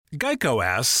Geico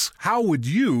asks, how would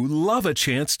you love a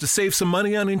chance to save some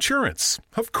money on insurance?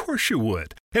 Of course you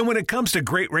would. And when it comes to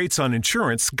great rates on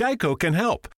insurance, Geico can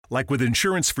help. Like with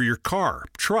insurance for your car,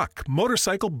 truck,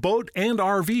 motorcycle, boat, and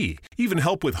RV. Even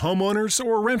help with homeowners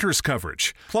or renters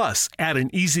coverage. Plus, add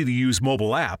an easy-to-use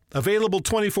mobile app, available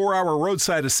 24-hour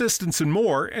roadside assistance and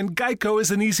more, and Geico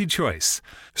is an easy choice.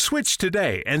 Switch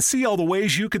today and see all the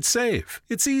ways you could save.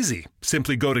 It's easy.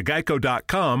 Simply go to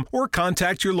geico.com or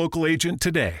contact your local agent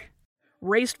today.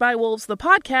 Raised by Wolves, the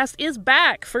podcast, is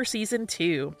back for Season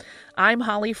 2. I'm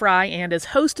Holly Fry, and as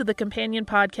host of the companion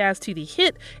podcast to the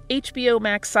hit HBO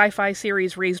Max sci-fi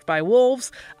series Raised by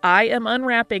Wolves, I am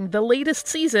unwrapping the latest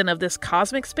season of this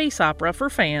cosmic space opera for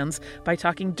fans by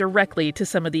talking directly to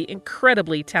some of the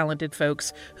incredibly talented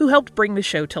folks who helped bring the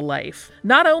show to life.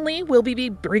 Not only will we be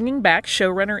bringing back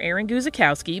showrunner Aaron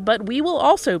Guzikowski, but we will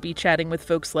also be chatting with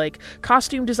folks like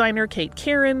costume designer Kate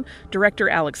Karen, director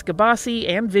Alex Gabassi,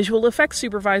 and visual effects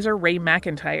supervisor Ray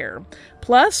McIntyre.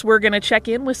 Plus, we're going to check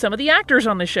in with some of the actors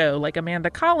on the show, like Amanda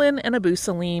Collin and Abu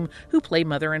Salim, who play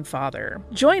mother and father.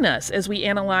 Join us as we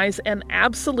analyze an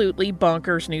absolutely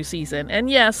bonkers new season. And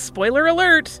yes, spoiler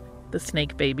alert, the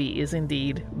snake baby is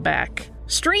indeed back.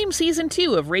 Stream Season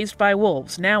 2 of Raised by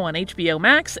Wolves now on HBO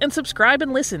Max, and subscribe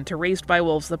and listen to Raised by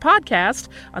Wolves, the podcast,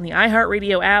 on the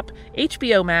iHeartRadio app,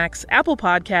 HBO Max, Apple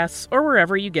Podcasts, or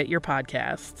wherever you get your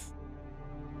podcasts.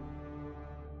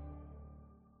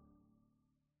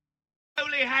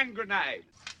 Holy hand grenade.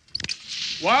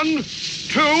 1, 2,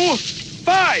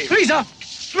 5. Lisa.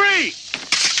 3.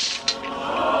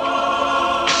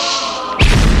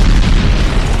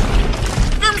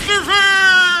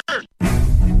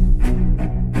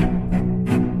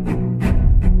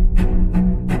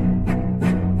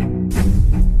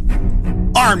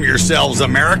 Arm yourselves,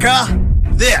 America.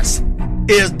 This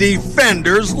is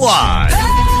Defenders Live.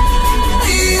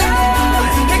 Here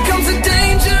comes the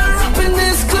danger up in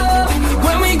this club.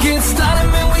 When we get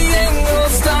started, man, we ain't gonna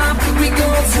stop. We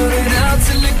gonna turn it out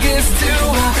till it gets too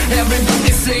hot.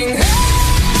 Everybody sing,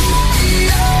 hey,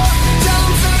 tell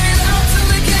them turn it out till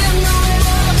they can't no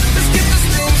more. Let's get this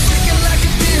thing shaking like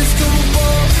a disco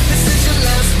ball. This is your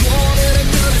last one and I'm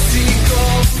gonna see go.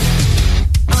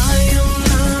 I am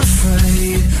not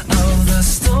afraid of the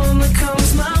storm that comes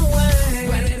my way.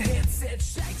 When it hits, it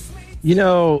shakes me. You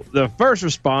know, the first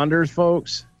responders,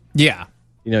 folks. Yeah.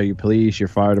 You know, your police, your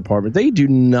fire department, they do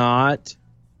not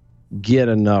get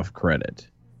enough credit.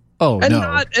 Oh, and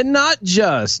no. Not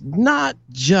just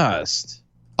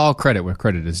all credit where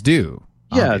credit is due.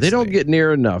 Yeah, obviously. they don't get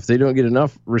near enough. They don't get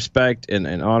enough respect and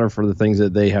honor for the things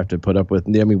that they have to put up with.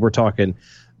 I mean, we're talking,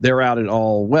 they're out at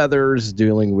all weathers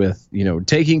dealing with, you know,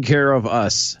 taking care of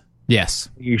us.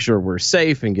 Yes. Making sure we're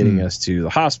safe and getting us to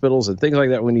the hospitals and things like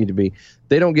that we need to be.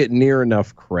 They don't get near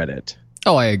enough credit.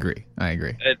 Oh, I agree.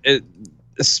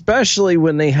 Especially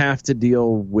when they have to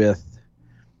deal with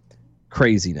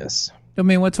craziness. I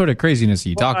mean, what sort of craziness are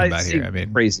you talking about here? I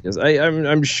mean, craziness.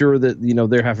 I'm sure that, you know,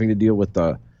 they're having to deal with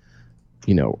the,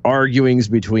 you know,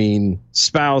 arguings between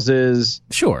spouses.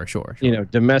 Sure. You know,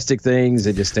 domestic things.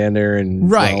 They just stand there and,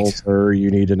 right. Well, sir,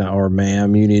 you need to know, or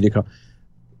ma'am, you need to call.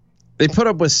 They put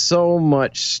up with so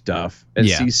much stuff and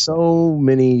see so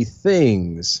many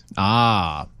things.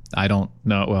 I don't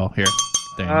know. Well, here.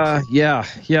 Yeah.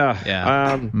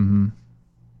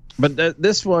 But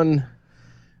this one,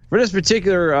 for this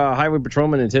particular highway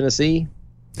patrolman in Tennessee,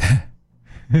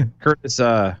 Curtis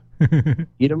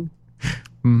Edom.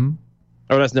 Mm-hmm.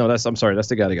 I'm sorry, that's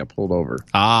the guy that got pulled over.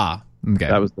 Okay.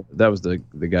 That was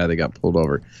the guy that got pulled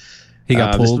over. He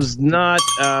got pulled. This was not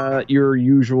your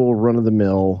usual run of the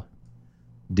mill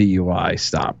DUI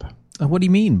stop. What do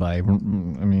you mean by? I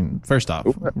mean, first off,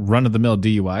 run of the mill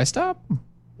DUI stop?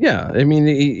 Yeah, I mean,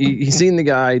 he's seen the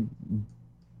guy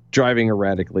driving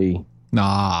erratically.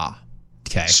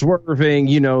 Okay. Swerving,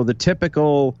 you know, the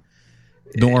typical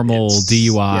normal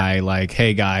DUI, like,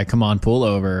 hey guy, come on, pull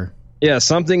over. Yeah,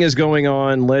 something is going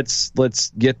on. Let's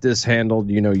get this handled.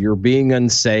 You know, you're being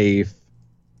unsafe.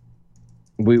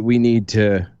 We need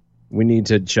to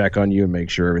check on you and make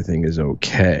sure everything is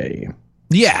okay.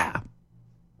 Yeah.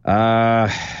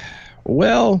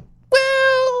 Well,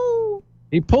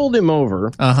 he pulled him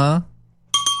over. The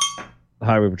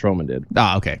highway patrolman did.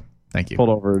 Okay. Thank you. Pulled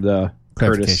over the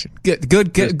Curtis.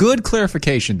 Good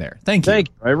clarification there. Thank you.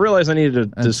 I realized I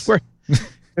needed to square.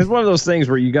 It's one of those things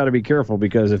where you got to be careful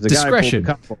because if the guy pulled the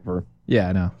cop over. Yeah,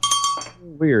 I know.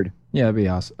 Weird. Yeah, it'd be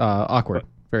awkward.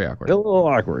 Very awkward. A little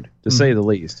awkward, to say the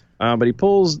least. But he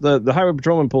pulls, the highway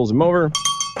patrolman pulls him over.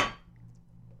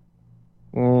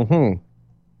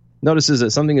 Notices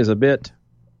that something is a bit...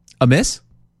 Amiss?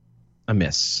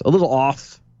 A little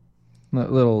off.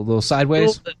 Little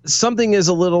sideways. Well, something is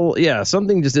a little,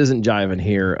 something just isn't jiving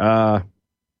here.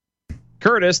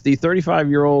 Curtis, the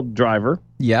 35-year-old driver,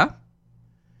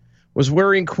 was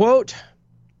wearing, quote,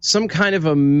 some kind of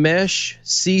a mesh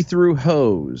see-through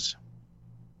hose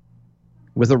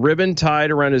with a ribbon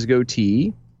tied around his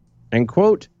goatee and,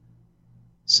 quote,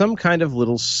 some kind of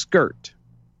little skirt.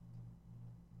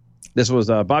 This was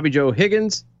Bobby Joe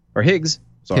Higgs, an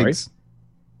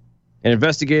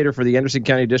investigator for the Anderson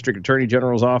County District Attorney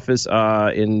General's office,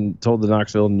 told the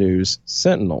Knoxville News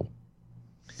Sentinel.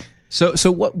 So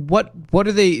what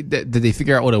do they did they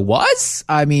figure out what it was?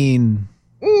 I mean,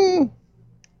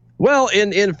 well,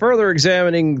 in further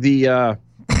examining the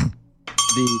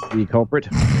culprit,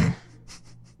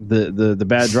 the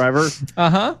bad driver,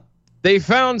 they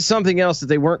found something else that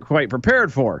they weren't quite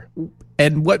prepared for.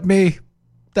 And what may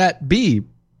that be?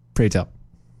 Pray tell.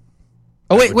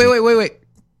 Oh wait.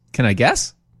 Can I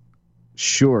guess?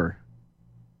 Sure.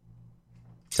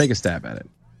 Take a stab at it.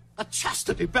 A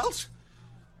chastity belt?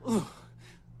 Oh,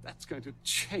 that's going to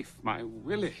chafe my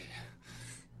willy.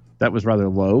 That was rather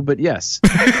low, but yes.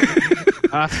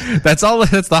 That's all.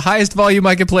 That's the highest volume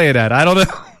I can play it at. I don't know.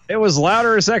 It was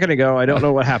louder a second ago. I don't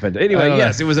know what happened. Anyway,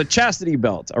 yes, it was a chastity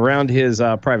belt around his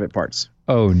private parts.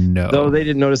 Oh no! Though they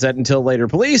didn't notice that until later.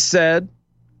 Police said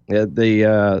that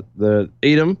the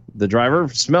Edom, the driver,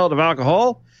 smelled of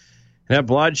alcohol and had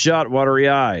bloodshot, watery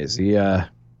eyes.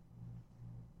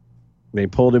 They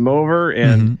pulled him over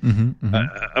and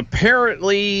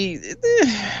apparently,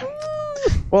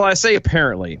 well, I say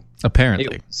apparently.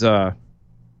 Apparently, it's more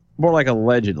like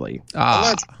allegedly.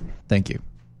 Thank you.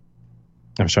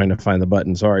 I was trying to find the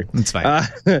button. Sorry. It's fine.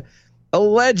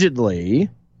 Allegedly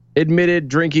admitted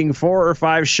drinking 4 or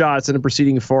 5 shots in the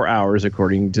preceding 4 hours,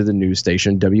 according to the news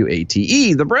station WATE.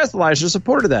 The breathalyzer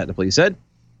supported that, the police said.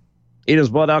 Edom's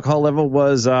blood alcohol level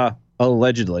was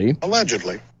allegedly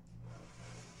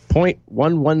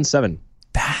 0.117.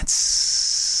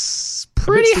 That's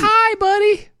pretty high,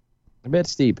 buddy. A bit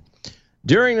steep.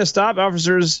 During the stop,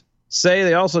 officers say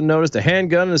they also noticed a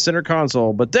handgun in the center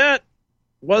console, but that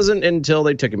wasn't until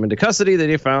they took him into custody that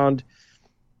they found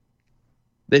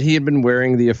that he had been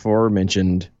wearing the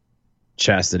aforementioned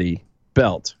chastity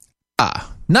belt.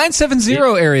 970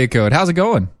 area code. How's it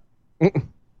going?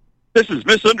 This is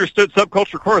Misunderstood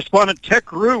Subculture Correspondent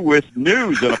Tech Roo with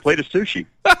news and a plate of sushi.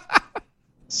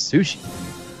 Sushi.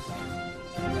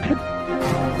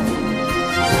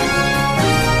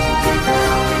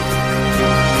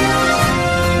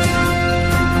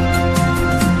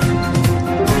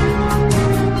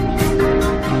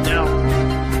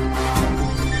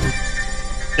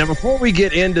 Now, before we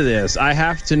get into this, I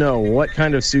have to know, what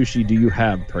kind of sushi do you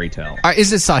have, pray tell?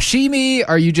 Is it sashimi?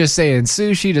 Are you just saying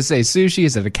sushi to say sushi?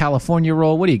 Is it a California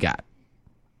roll? What do you got?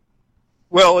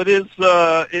 Well, it is.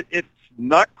 It's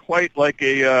not quite like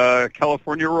a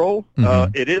California roll.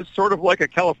 It is sort of like a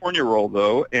California roll,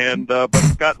 though, and but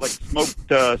it's got like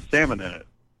smoked salmon in it.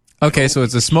 Okay, so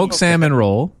it's a smoked salmon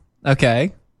roll.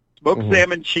 Okay. Smoked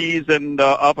salmon, cheese, and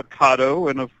avocado,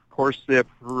 and of course the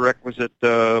requisite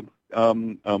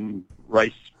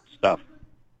rice stuff,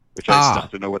 which I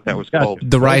just don't know what that was called.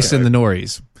 The rice and the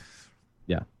noris.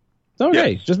 Yeah.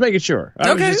 Okay, just making sure.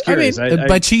 I was just curious.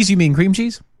 By cheese you mean cream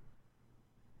cheese?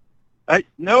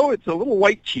 No, it's a little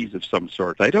white cheese of some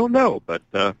sort. I don't know, but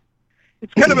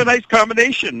it's kind of a nice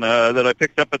combination that I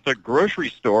picked up at the grocery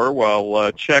store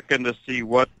while checking to see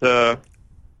what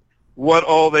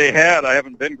all they had. I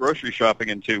haven't been grocery shopping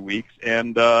in 2 weeks,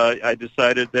 and I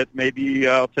decided that maybe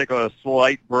I'll take a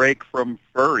slight break from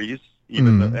furries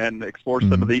and explore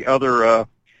some of the other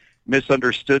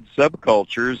misunderstood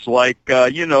subcultures, like,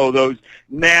 those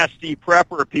nasty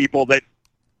prepper people that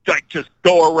like just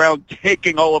go around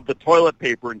taking all of the toilet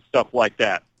paper and stuff like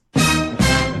that.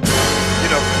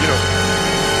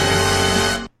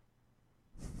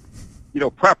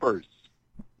 Preppers.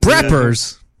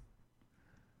 Preppers?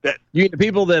 The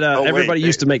people that everybody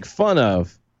used to make fun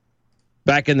of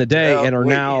back in the day and are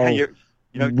now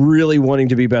really wanting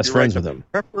to be best friends with them.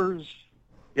 Preppers,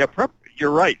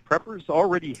 you're right. Preppers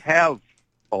already have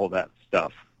all that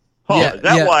stuff. Is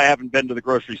that why I haven't been to the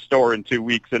grocery store in 2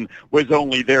 weeks and was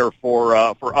only there for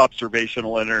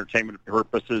observational and entertainment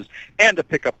purposes and to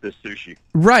pick up this sushi?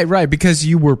 Right, because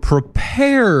you were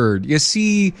prepared. You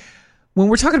see, when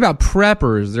we're talking about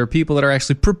preppers, there are people that are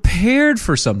actually prepared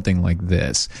for something like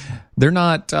this. They're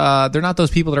not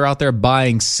those people that are out there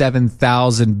buying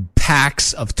 7,000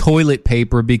 packs of toilet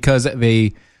paper because of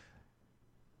a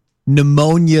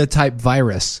pneumonia type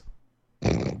virus.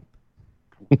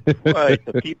 Right,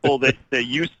 the people that they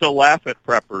used to laugh at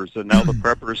preppers, and now the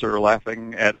preppers are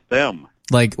laughing at them.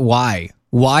 Like, why?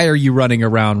 Why are you running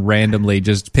around randomly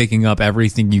just picking up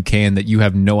everything you can that you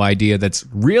have no idea that's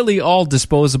really all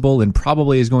disposable and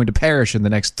probably is going to perish in the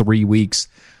next 3 weeks?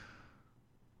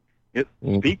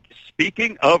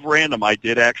 Speaking of random, I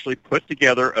did actually put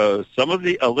together a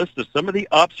list of some of the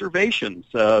observations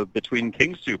between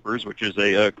King Soopers, which is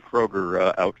a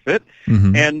Kroger outfit,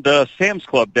 and Sam's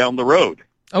Club down the road.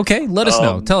 Okay, let us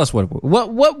know. Tell us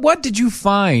what did you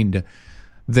find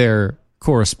there,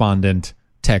 correspondent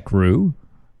Techru?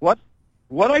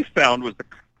 What I found was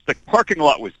the parking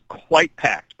lot was quite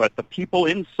packed, but the people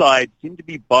inside seemed to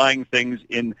be buying things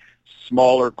in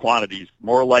smaller quantities,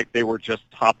 more like they were just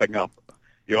topping up,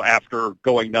 after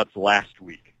going nuts last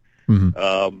week.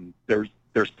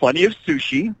 There's plenty of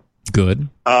sushi. Good.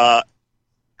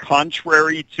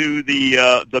 Contrary to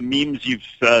the memes you've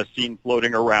seen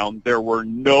floating around, there were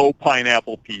no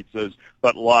pineapple pizzas,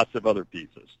 but lots of other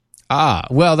pizzas. Ah,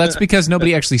 well, that's because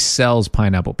nobody actually sells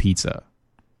pineapple pizza.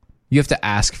 You have to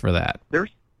ask for that. There's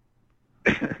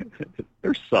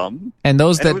some, and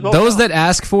those that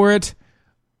ask for it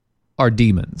are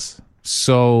demons.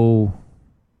 So,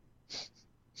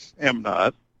 am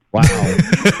not. Wow.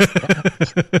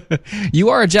 You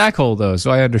are a jackhole, though, so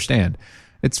I understand.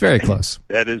 It's very close.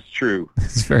 That is true.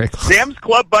 It's very close. Sam's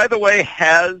Club, by the way,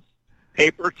 has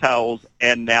paper towels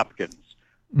and napkins,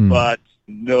 but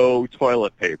no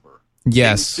toilet paper.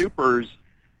 Yes. King Soopers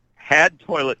had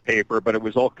toilet paper, but it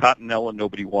was all cottonelle and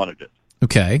nobody wanted it.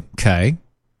 Okay.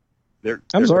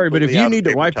 I'm sorry, but if you need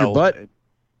to wipe your butt,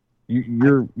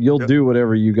 you'll do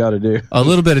whatever you got to do. A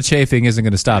little bit of chafing isn't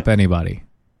going to stop anybody.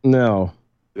 No.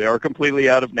 They are completely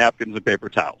out of napkins and paper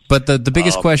towels. But the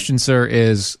biggest question, sir,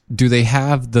 is do they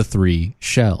have the 3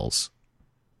 shells?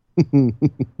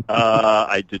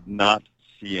 I did not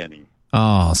see any.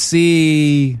 Oh,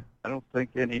 see... I don't think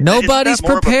any. Nobody's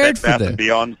prepared for this. this. Bed Bath &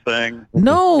 Beyond thing.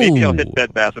 No. Maybe I'll hit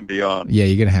Bed Bath & Beyond. Yeah,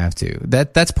 you're gonna have to.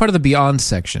 That's part of the Beyond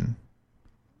section.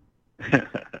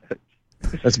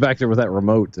 That's back there with that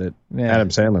remote that Adam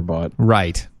Sandler bought.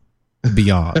 Right.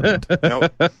 Beyond.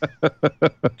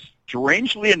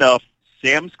 Strangely enough,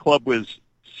 Sam's Club was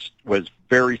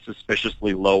very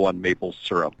suspiciously low on maple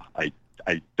syrup.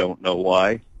 I don't know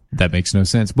why. That makes no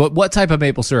sense. But what type of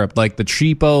maple syrup? Like the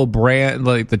cheapo brand,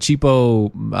 like the cheapo,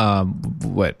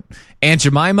 Aunt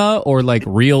Jemima, or like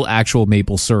real actual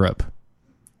maple syrup?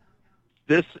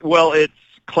 It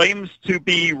claims to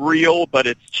be real, but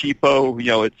it's cheapo.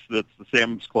 It's the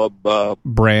Sam's Club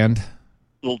brand.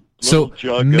 Little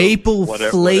jug maple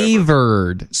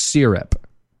flavored syrup.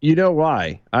 You know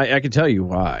why? I can tell you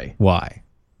why. Why?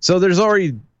 So there's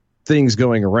already things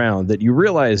going around that you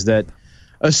realize that.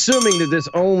 Assuming that this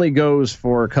only goes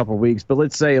for a couple weeks, but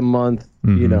let's say a month,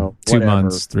 2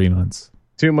 months, 3 months.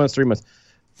 2 months, 3 months.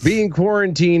 Being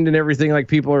quarantined and everything like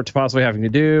people are possibly having to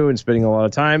do and spending a lot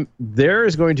of time, there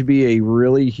is going to be a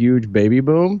really huge baby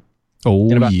boom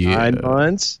in about 9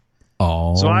 months.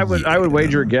 Oh, so I would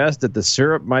wager a guess that the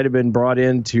syrup might have been brought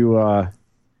in to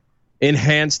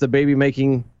enhance the baby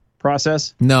making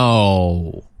process.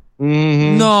 No.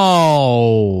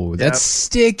 No. That's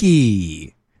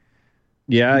sticky.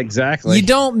 Yeah, exactly. You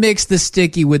don't mix the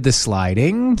sticky with the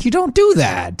sliding. You don't do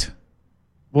that.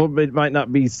 Well, it might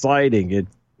not be sliding.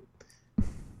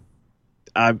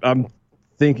 I'm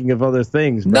thinking of other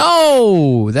things.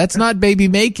 No, that's not baby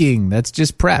making. That's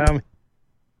just prep.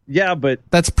 Yeah, but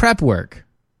that's prep work.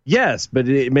 Yes, but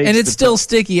it makes and it's still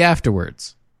sticky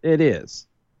afterwards. It is,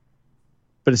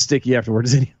 but it's sticky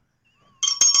afterwards.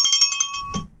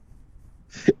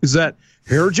 Is that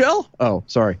hair gel? Oh,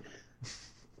 sorry.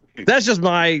 That's just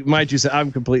my 2 cents.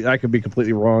 I could be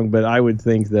completely wrong, but I would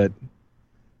think that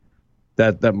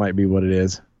might be what it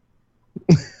is.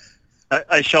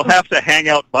 I shall have to hang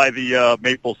out by the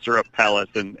maple syrup palace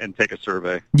and take a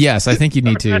survey. Yes, I think you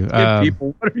need to.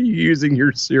 People, what are you using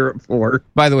your syrup for?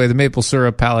 By the way, the Maple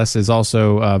Syrup Palace is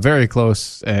also very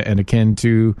close and akin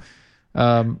to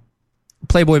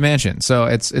Playboy Mansion. So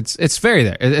it's very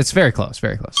there. It's very close,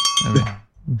 very close. I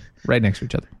mean, right next to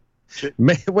each other.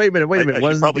 Wait a minute.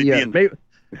 Wasn't the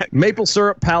Maple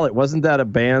Syrup Palette, wasn't that a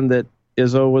band that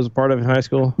Izzo was a part of in high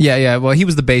school? Yeah. Well, he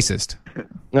was the bassist.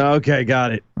 Okay,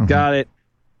 got it. Mm-hmm. Got it.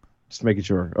 Just making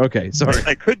sure. Okay, sorry.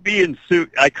 I could be in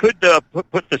suit. I could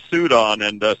put the suit on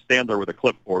and stand there with a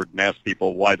clipboard and ask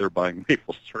people why they're buying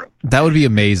maple syrup. That would be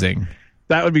amazing.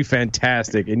 That would be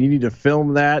fantastic. And you need to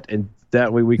film that, and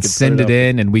that way we can send it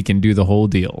in, and we can do the whole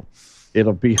deal.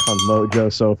 It'll be on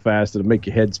Mojo so fast it'll make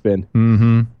your head spin.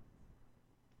 Mm-hmm.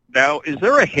 Now, is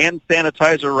there a hand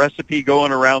sanitizer recipe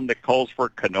going around that calls for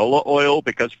canola oil?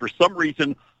 Because for some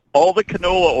reason, all the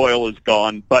canola oil is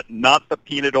gone, but not the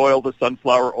peanut oil, the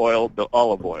sunflower oil, the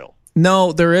olive oil.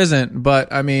 No, there isn't.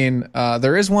 But I mean,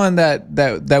 there is one that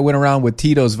went around with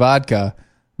Tito's vodka.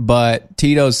 But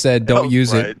Tito's said don't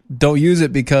use it. Don't use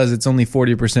it because it's only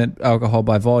 40% alcohol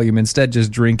by volume. Instead,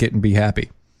 just drink it and be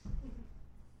happy.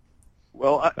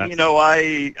 Well, you know,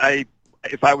 I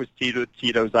if I was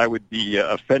Tito's, I would be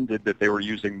offended that they were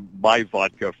using my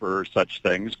vodka for such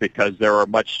things because there are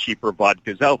much cheaper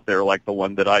vodkas out there, like the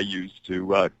one that I use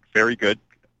to. Very good.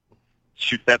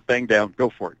 Shoot that thing down.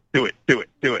 Go for it. Do it. Do it.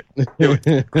 Do it. Do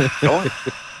it. Don't.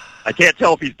 I can't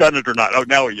tell if he's done it or not. Oh,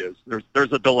 now he is.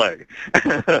 There's a delay.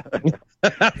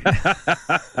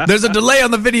 There's a delay on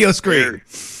the video screen.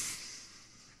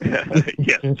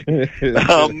 Yes.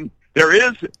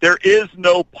 There is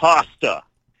no pasta.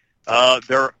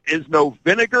 There is no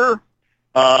vinegar.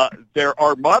 There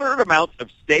are moderate amounts of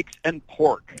steaks and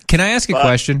pork. Can I ask a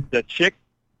question? The chick.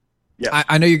 Yeah.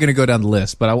 I know you're going to go down the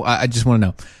list, but I just want to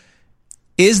know: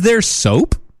 is there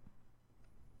soap?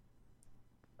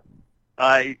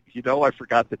 I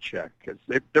forgot to check because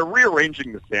they're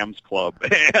rearranging the Sam's Club,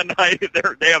 and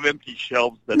they have empty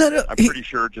shelves that I'm pretty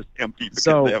sure are just empty because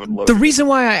they haven't loaded. The reason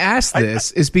why I asked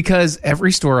this is because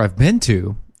every store I've been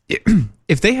to,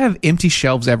 if they have empty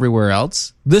shelves everywhere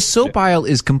else, the soap aisle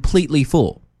is completely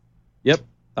full. Yep,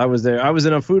 I was there. I was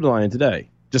in a Food Lion today,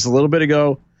 just a little bit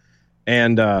ago,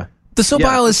 and the soap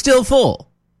aisle is still full.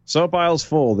 Soap aisle's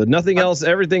full. Nothing else,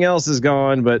 everything else is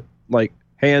gone, but like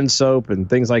hand soap and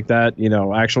things like that,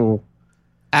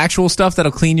 actual stuff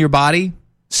that'll clean your body,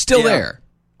 still there.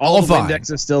 All the fine.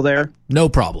 Windex is still there. No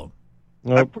problem.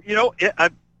 Nope. Now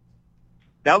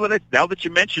that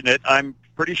you mention it, I'm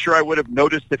pretty sure I would have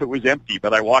noticed if it was empty,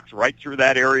 but I walked right through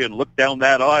that area and looked down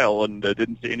that aisle and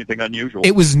didn't see anything unusual.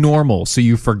 It was normal, so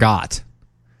you forgot.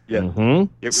 Yeah.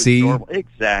 Mm-hmm. It was normal.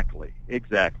 Exactly.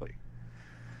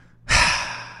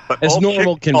 But as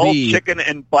normal can all be. Chicken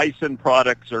and bison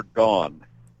products are gone.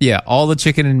 Yeah, all the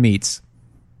chicken and meats.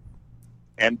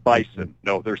 And bison.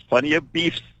 No, there's plenty of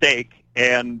beef steak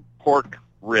and pork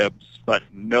ribs, but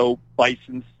no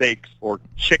bison steaks or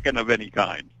chicken of any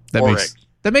kind. Eggs.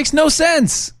 That makes no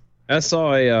sense. I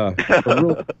saw a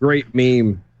real great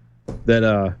meme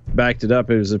that backed it up.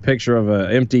 It was a picture of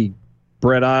an empty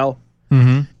bread aisle.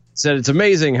 Mm-hmm. Said it's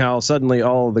amazing how suddenly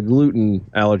all of the gluten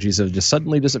allergies have just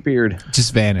suddenly disappeared.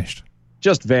 Just vanished.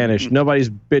 Nobody's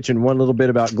bitching one little bit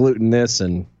about gluten this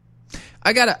and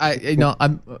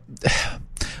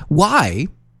why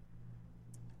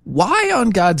on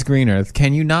God's green earth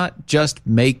can you not just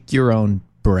make your own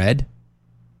bread?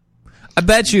 I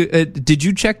bet you did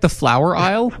you check the flour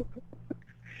aisle?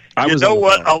 Almost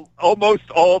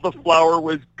all the flour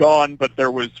was gone, but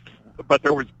there was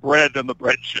bread on the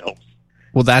bread shelves.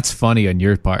 Well, that's funny on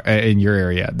your part in your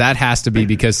area. That has to be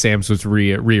because Sam's was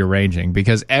rearranging.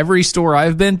 Because every store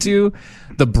I've been to,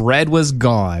 the bread was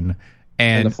gone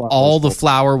and all the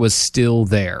flour was still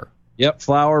there. Yep,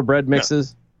 flour, bread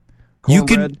mixes. You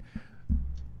can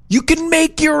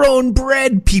make your own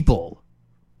bread, people.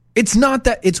 It's not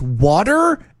that it's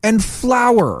water and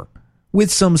flour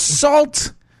with some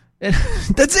salt. And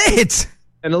that's it.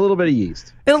 And a little bit of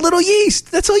yeast.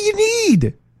 That's all you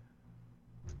need.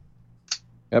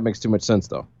 That makes too much sense,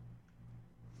 though.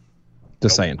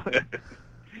 Just saying.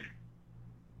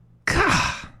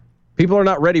 God. People are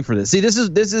not ready for this. See, this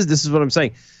is what I'm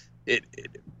saying.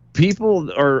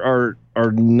 People are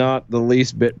not the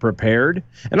least bit prepared,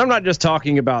 and I'm not just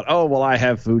talking about I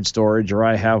have food storage or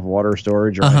I have water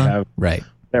storage or I have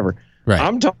whatever. Right.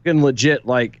 I'm talking legit.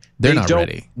 Like they don't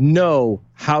ready. Know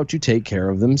how to take care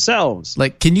of themselves.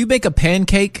 Like, can you make a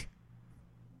pancake?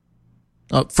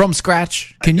 From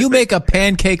scratch? Can you make a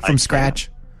pancake from scratch?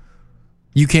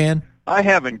 You can? I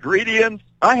have ingredients,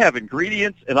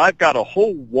 and I've got a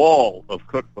whole wall of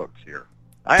cookbooks here.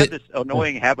 I have this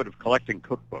annoying habit of collecting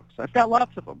cookbooks. I've got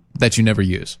lots of them. That you never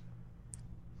use?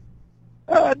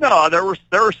 No,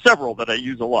 there are several that I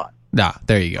use a lot.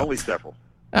 There you go. Only several.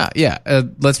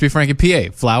 Let's be frank in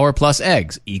PA. Flour plus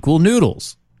eggs equal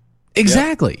noodles.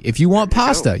 Exactly. Yep. If you want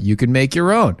pasta, you can make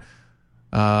your own.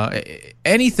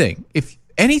 Anything. If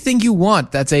anything you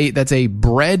want that's a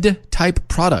bread type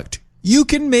product, you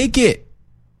can make it.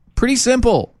 Pretty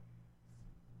simple.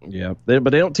 Yeah,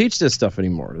 but they don't teach this stuff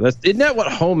anymore. Isn't that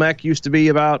what home ec used to be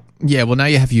about? Yeah, well, now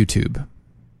you have YouTube.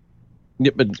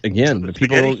 Yeah, but again, the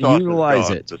people don't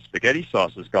utilize it. The spaghetti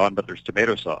sauce is gone, but there's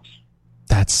tomato sauce.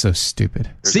 That's so stupid.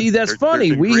 That's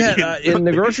funny. We had in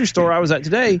the grocery store I was at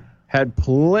today had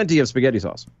plenty of spaghetti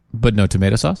sauce, but no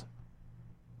tomato sauce.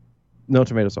 No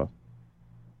tomato sauce.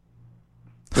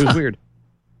 It was weird.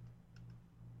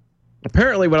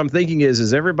 Apparently, what I'm thinking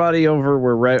is everybody over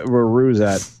where Rue's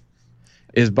at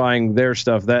is buying their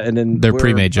stuff and then Their we're,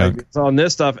 pre-made junk. It's on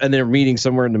this stuff, and they're meeting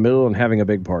somewhere in the middle and having a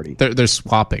big party. They're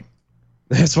swapping.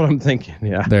 That's what I'm thinking.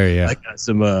 Yeah. There you go. I got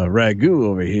some ragu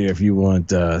over here if you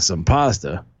want some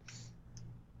pasta.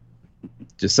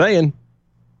 Just saying.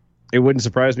 It wouldn't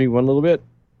surprise me one little bit.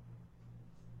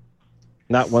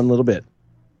 Not one little bit.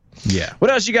 Yeah. What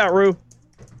else you got, Rue?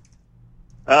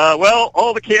 Well,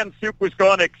 all the canned soup was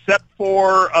gone except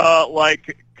for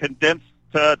like condensed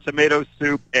tomato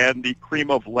soup, and the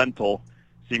cream of lentil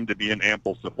seemed to be in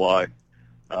ample supply.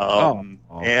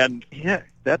 And yeah,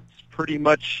 that's pretty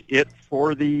much it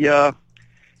for the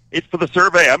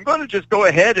survey. I'm going to just go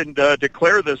ahead and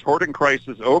declare this hoarding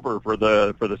crisis over for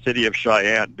the city of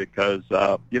Cheyenne, because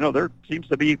there seems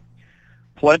to be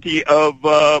plenty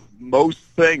of most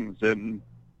things, and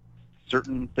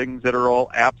certain things that are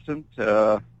all absent.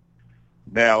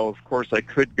 Now, of course, I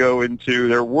could go into,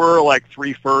 there were like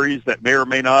 3 furries that may or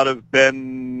may not have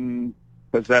been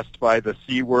possessed by the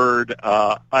C word.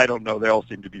 I don't know. They all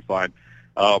seem to be fine.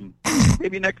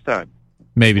 Maybe next time.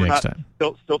 Maybe next time.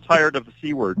 Still tired of the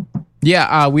C word.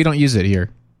 Yeah, we don't use it here.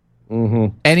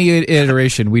 Mm-hmm. Any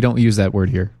iteration, we don't use that word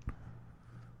here.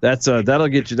 That's that'll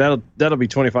get you. That'll be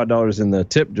 $25 in the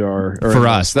tip jar for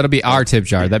us. That'll be our tip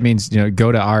jar. That means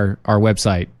go to our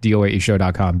website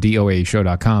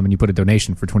doaeshow.com, and you put a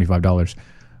donation for $25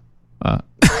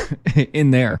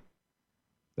 in there.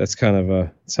 That's kind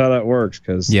of that's how that works.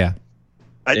 Because yeah,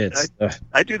 I do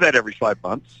that every 5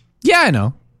 months. Yeah, I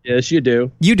know. Yes, you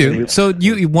do. You do. So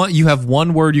you have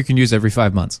one word you can use every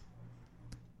 5 months.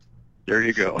 There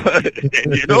you go. And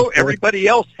everybody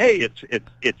else, hey,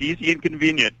 it's easy and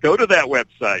convenient. Go to that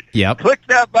website. Yep. Click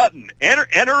that button. Enter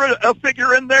a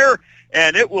figure in there,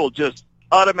 and it will just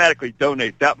automatically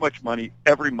donate that much money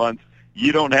every month.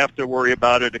 You don't have to worry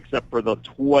about it except for the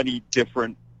 20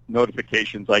 different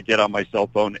notifications I get on my cell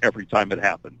phone every time it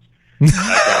happens.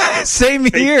 Same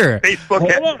here.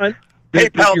 Facebook.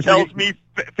 PayPal tells me,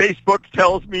 Facebook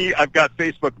tells me, I've got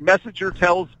Facebook Messenger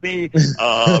tells me,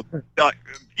 I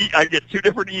get 2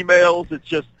 different emails. It's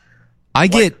just I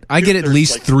get at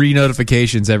least 3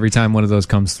 notifications every time one of those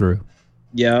comes through.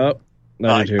 Yep.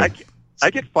 I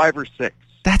get 5 or 6.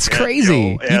 That's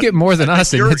crazy. You get more than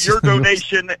us. Your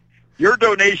donation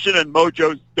and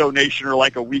Mojo's donation are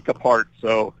like a week apart,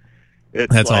 so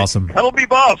that's like, awesome. Cuddle me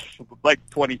buff like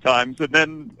 20 times, and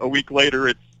then a week later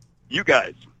it's you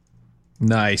guys.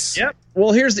 Nice. Yep.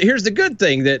 Well, here's the good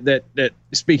thing that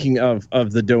speaking of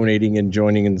the donating and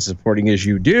joining and supporting as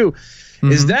you do,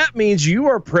 is that means you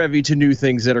are privy to new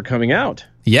things that are coming out.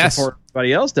 Yes. Before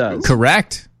everybody else does.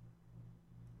 Correct.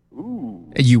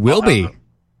 Ooh. You will be.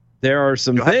 There are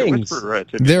some things.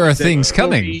 There are things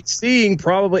coming. We'll be seeing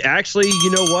probably. Actually,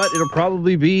 you know what? It'll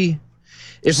probably be,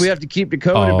 if we have to keep the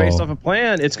code and based off a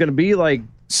plan, it's going to be like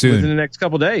soon, within the next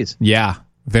couple of days. Yeah,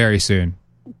 very soon.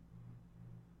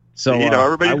 So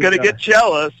everybody's going to get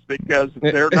jealous because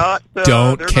they're not.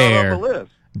 Don't they're care. Not on the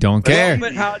list. Don't care.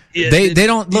 They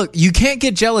don't look. You can't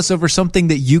get jealous over something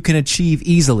that you can achieve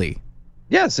easily.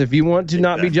 Yes, if you want to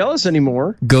not be jealous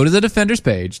anymore, go to the Defenders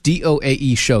page,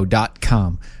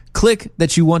 doaeshow.com. Click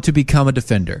that you want to become a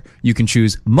Defender. You can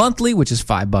choose monthly, which is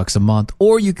 $5 a month,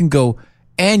 or you can go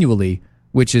annually,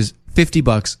 which is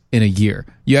 $50 in a year.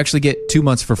 You actually get 2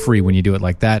 months for free when you do it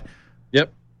like that.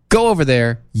 Yep. Go over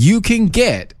there. You can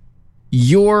get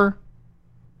your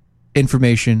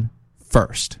information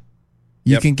first.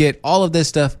 You can get all of this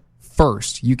stuff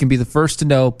first. You can be the first to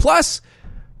know. Plus,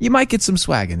 you might get some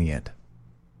swag in the end.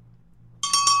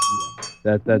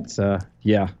 That's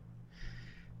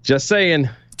Just saying.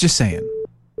 Just saying.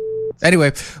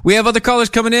 Anyway, we have other callers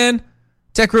coming in.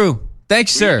 Tech Crew,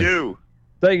 thanks, sir. We do.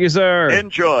 Thank you, sir.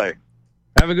 Enjoy.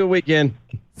 Have a good weekend.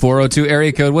 402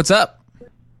 area code. What's up?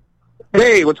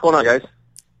 Hey, what's going on, guys?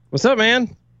 What's up,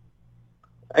 man?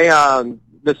 Hey,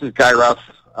 this is Guy Ruff.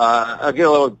 I'll get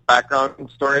a little background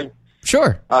story.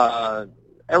 Sure.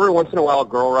 Every once in a while,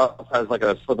 Girl Ruff has like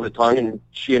a slip of the tongue, and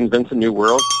she invents a new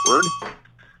word.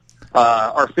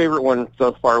 Our favorite one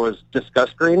so far was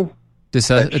disgust green.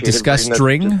 Disgust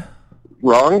string?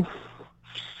 Wrong.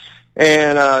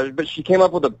 And but she came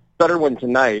up with a better one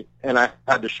tonight, and I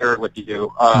had to share it with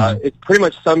you. It pretty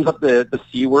much sums up the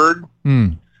C word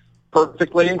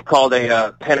perfectly, called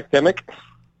a panicdemic.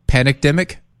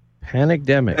 Panicdemic?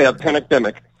 Panicdemic. Yeah,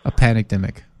 panicdemic. A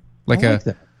panicdemic. Like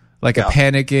a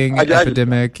panicking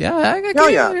epidemic.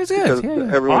 It's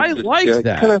good. I like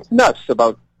that. Kind of nuts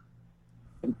about.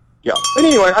 Yeah. And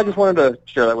anyway, I just wanted to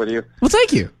share that with you. Well,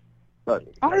 thank you. But,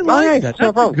 I like that.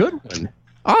 That's a good one.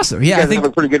 Awesome. Yeah, you guys have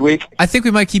a pretty good week. I think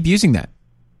we might keep using that.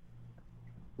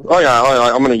 Oh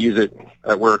yeah, I'm going to use it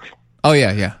at work. Oh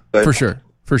yeah, but, for sure.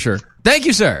 For sure. Thank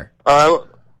you, sir. I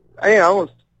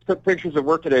almost took pictures at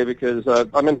work today because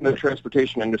I'm in the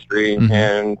transportation industry,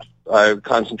 and I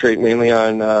concentrate mainly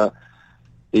on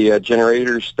the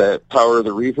generators that power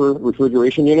the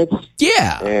refrigeration units.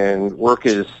 Yeah. And work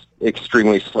is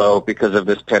extremely slow because of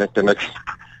this pandemic.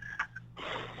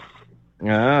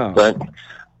 Oh. But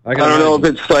I don't know if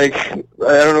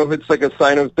it's like a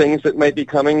sign of things that might be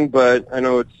coming, but I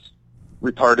know it's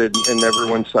retarded and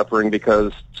everyone's suffering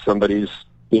because somebody's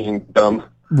being dumb.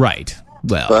 Right.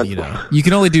 Well, you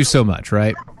can only do so much,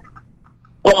 right?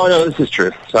 Oh, no, this is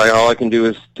true. So all I can do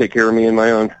is take care of me and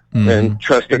my own and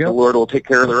trust that the Lord will take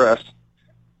care of the rest.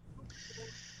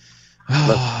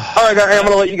 But, all right, I'm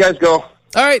going to let you guys go. All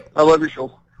right. I love your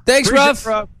show. Thanks, Ruff.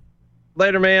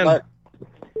 Later, man. Bye.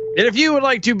 And if you would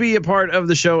like to be a part of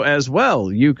the show as well,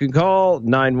 you can call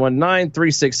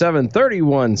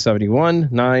 919-367-3171,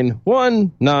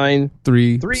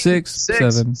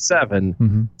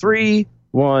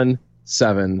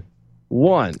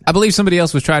 919-367-3171. I believe somebody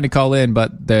else was trying to call in,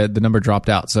 but the number dropped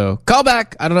out. So call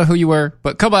back. I don't know who you were,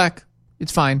 but call back.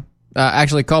 It's fine.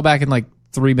 Actually, call back in like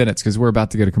 3 minutes because we're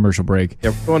about to get a commercial break. Yeah,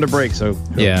 we're going to break, so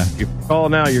if you call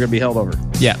now, you're going to be held over.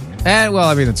 Yeah. And, well,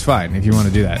 I mean, it's fine if you want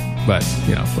to do that, but,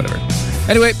 whatever.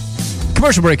 Anyway,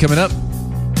 commercial break coming up.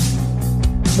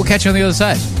 We'll catch you on the other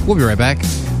side. We'll be right back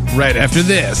right after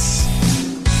this.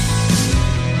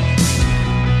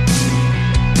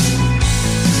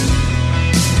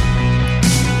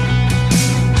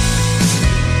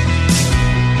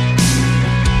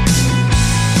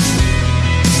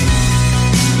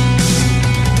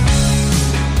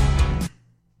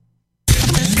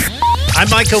 I'm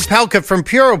Mike Opelka from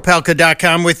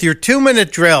PureOpelka.com with your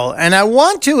 2-minute drill, and I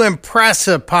want to impress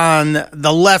upon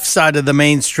the left side of the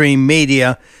mainstream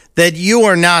media that you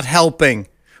are not helping.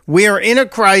 We are in a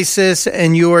crisis,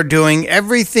 and you are doing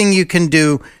everything you can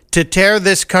do to tear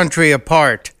this country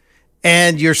apart,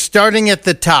 and you're starting at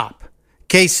the top.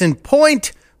 Case in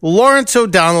point, Lawrence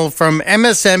O'Donnell from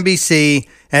MSNBC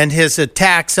and his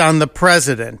attacks on the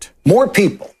president. More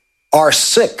people are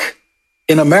sick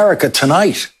in America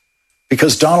tonight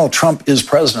because Donald Trump is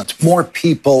president. More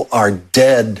people are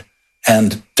dead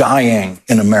and dying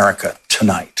in America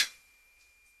tonight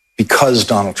because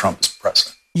Donald Trump is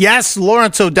president. Yes,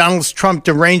 Lawrence O'Donnell's Trump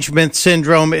derangement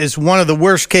syndrome is one of the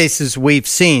worst cases we've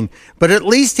seen, but at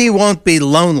least he won't be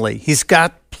lonely. He's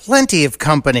got plenty of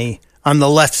company on the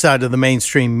left side of the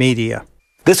mainstream media.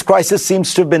 This crisis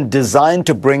seems to have been designed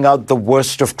to bring out the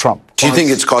worst of Trump. Do you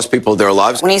think it's cost people their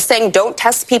lives? When he's saying don't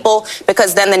test people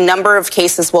because then the number of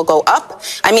cases will go up,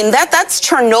 I mean, that's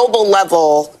Chernobyl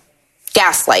level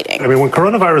gaslighting. I mean, when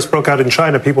coronavirus broke out in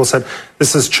China, people said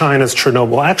this is China's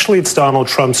Chernobyl. Actually, it's Donald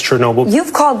Trump's Chernobyl.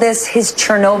 You've called this his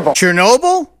Chernobyl.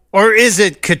 Chernobyl? Or is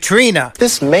it Katrina?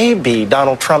 This may be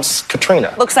Donald Trump's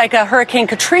Katrina. Looks like a Hurricane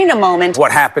Katrina moment.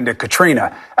 What happened to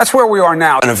Katrina? That's where we are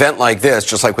now. An event like this,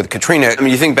 just like with Katrina, I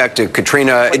mean, you think back to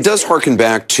Katrina, it does harken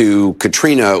back to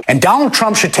Katrina. And Donald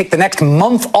Trump should take the next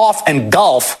month off and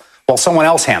golf while someone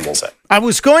else handles it. I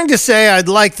was going to say I'd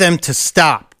like them to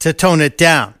stop, to tone it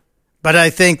down. But I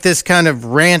think this kind of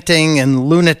ranting and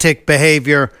lunatic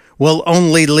behavior will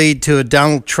only lead to a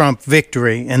Donald Trump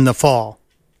victory in the fall.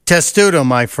 Testudo,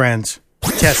 my friends.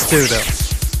 Testudo.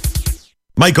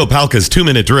 Mike Opelka's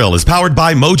 2-minute drill is powered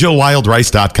by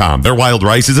MojoWildRice.com. Their wild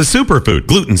rice is a superfood,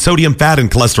 gluten, sodium, fat,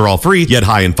 and cholesterol-free, yet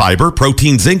high in fiber,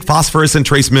 protein, zinc, phosphorus, and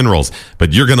trace minerals.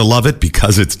 But you're going to love it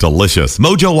because it's delicious.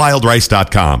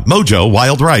 MojoWildRice.com.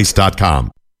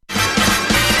 MojoWildRice.com.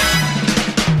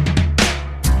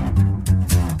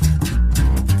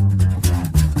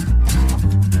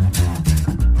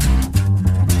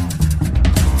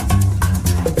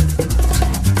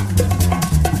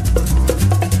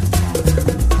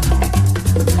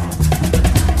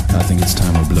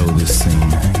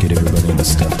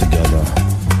 Stuff together.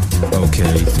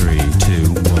 Okay, 3,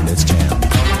 2, 1, let's jam.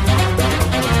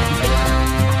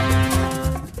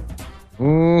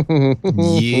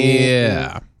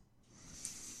 Yeah.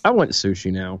 I want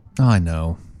sushi now. Oh, I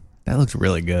know. That looks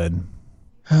really good.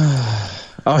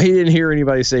 Oh, he didn't hear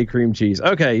anybody say cream cheese.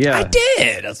 Okay, yeah. I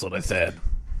did. That's what I said.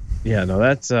 Yeah, no,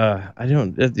 that's I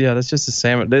don't. That's just a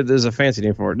salmon. There's a fancy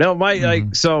name for it. No, my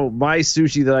my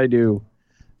sushi that I do.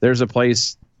 There's a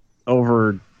place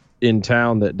over in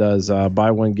town that does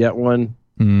buy one get one.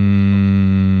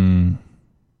 And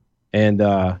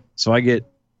so I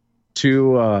get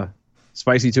 2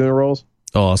 spicy tuna rolls.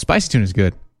 Oh, spicy tuna is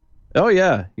good. Oh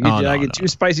yeah, I get 2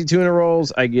 spicy tuna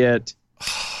rolls. I get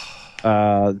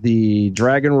the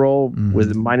dragon roll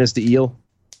with minus the eel.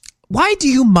 Why do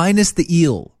you minus the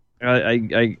eel?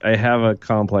 I have a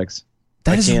complex.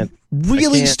 That is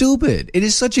really stupid. It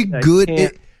is such a good.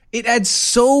 It adds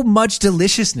so much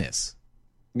deliciousness.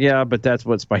 Yeah, but that's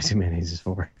what spicy mayonnaise is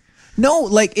for. No,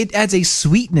 like it adds a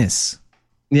sweetness.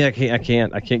 Yeah, I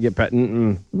can't get past.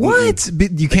 What?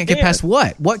 You can't get past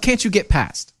what? What can't you get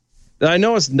past? I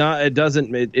know it's not. It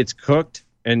doesn't. It's cooked,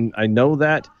 and I know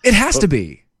that it has to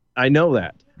be. I know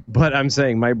that, but I'm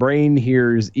saying my brain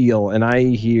hears eel, and I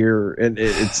hear and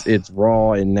it's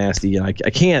raw and nasty, and I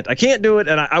can't do it,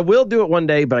 and I will do it one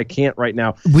day, but I can't right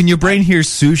now. When your brain hears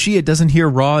sushi, it doesn't hear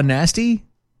raw and nasty.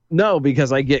 No,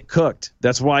 because I get cooked.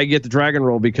 That's why I get the dragon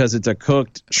roll, because it's a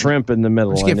cooked shrimp in the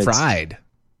middle. You get fried.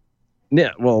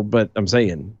 Yeah, well, but I'm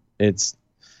saying but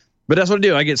that's what I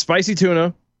do. I get spicy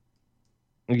tuna.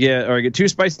 I get 2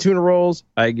 spicy tuna rolls.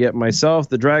 I get myself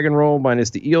the dragon roll minus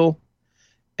the eel,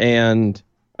 and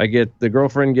the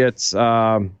girlfriend gets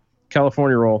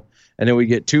California roll, and then we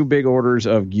get 2 big orders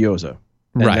of gyoza.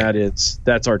 And right.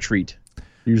 That's our treat.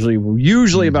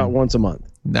 Usually about once a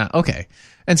month. Nah, okay.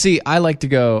 And see, I like to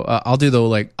go. I'll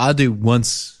do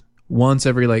once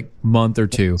every month or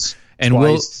two, and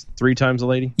twice, 3 times a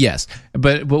lady. Yes,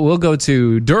 but we'll go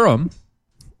to Durham,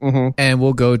 and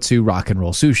we'll go to Rock and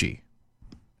Roll Sushi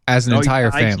as an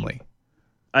entire family.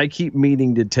 I keep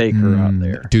meaning to take her out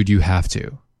there, dude. You have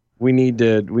to. We need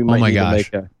to. We might need to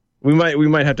make we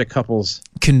might have to couples.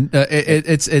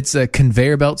 It's a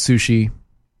conveyor belt sushi.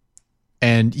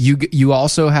 And you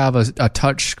also have a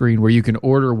touch screen where you can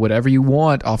order whatever you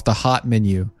want off the hot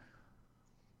menu.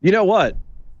 You know what?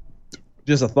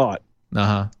 Just a thought.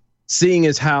 Seeing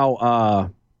as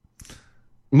how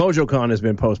MojoCon has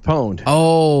been postponed.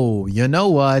 Oh, you know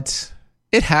what?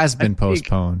 It has been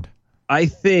postponed. I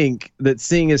think that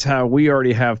seeing as how we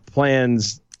already have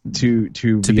plans to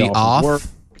be off work,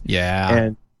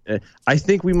 and I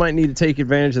think we might need to take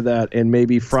advantage of that, and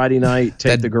maybe Friday night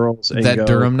take the girls and go.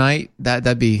 Durham night.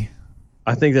 That'd be.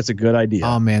 I think that's a good idea.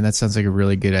 Oh man, that sounds like a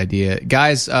really good idea,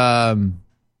 guys. On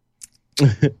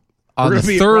the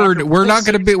 3rd, we're not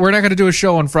going to do a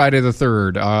show on Friday the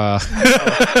 3rd.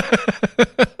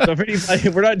 So if anybody,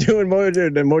 we're not doing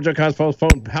MojoCon's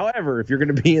postponed. However, if you're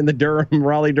going to be in the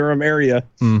Raleigh-Durham area,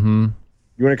 you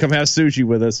want to come have sushi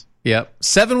with us. Yep.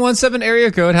 717 area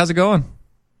code. How's it going?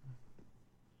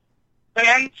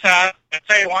 I'll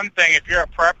tell you one thing. If you're a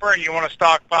prepper and you want to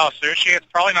stockpile sushi, it's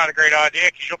probably not a great idea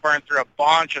because you'll burn through a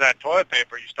bunch of that toilet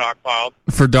paper you stockpiled.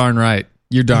 For darn right.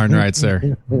 You're darn right,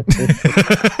 sir. Might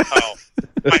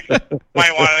want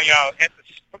to hit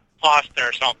the pasta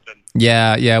or something.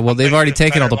 Yeah. Well, they've already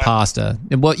taken all the pasta.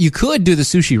 Well, you could do the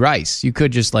sushi rice. You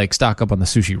could just stock up on the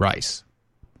sushi rice.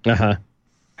 That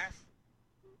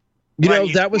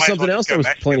was something else that was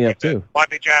plenty of too. Why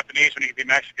be Japanese when you can be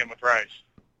Mexican with rice?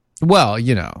 Well,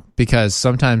 because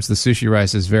sometimes the sushi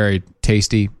rice is very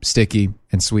tasty, sticky,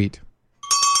 and sweet.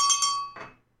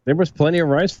 There was plenty of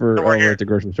rice over at the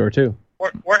grocery store too.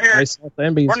 We're here.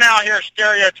 We're now here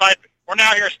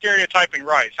stereotyping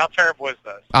rice. How terrible is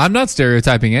this? I'm not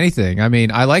stereotyping anything. I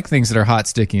mean, I like things that are hot,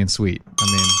 sticky, and sweet.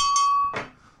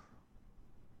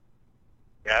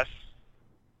 Yes.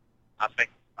 I think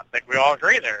we all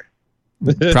agree there.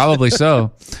 Probably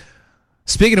so.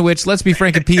 Speaking of which, let's be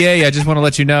frank in PA. I just want to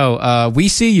let you know, we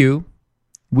see you.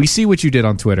 We see what you did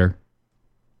on Twitter.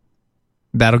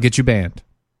 That'll get you banned.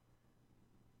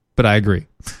 But I agree.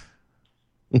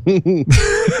 I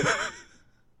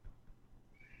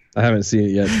haven't seen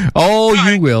it yet. Oh,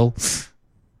 you will.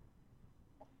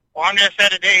 Well, I'm just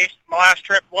headed east. My last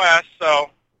trip west, so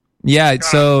yeah.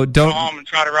 So don't go home and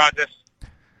try to ride this.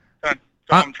 Go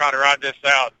home and try to ride this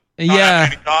out. Yeah. Not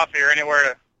having any coffee or anywhere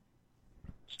to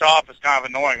stop is kind of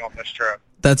annoying on this trip.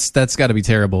 That's got to be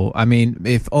terrible. I mean,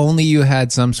 if only you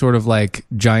had some sort of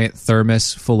giant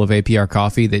thermos full of APR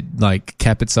coffee that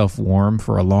kept itself warm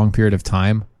for a long period of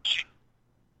time.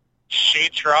 She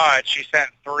tried. She sent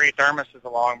 3 thermoses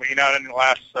along, but it didn't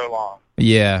last so long.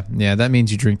 Yeah. That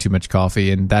means you drink too much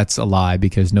coffee, and that's a lie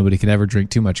because nobody can ever drink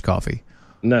too much coffee.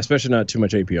 No, especially not too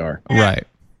much APR. Right.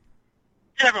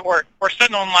 Yeah, but we're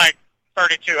sitting on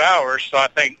 32 hours, so I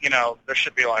think there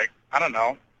should be a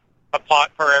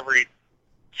pot per every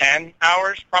 10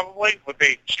 hours probably would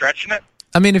be stretching it.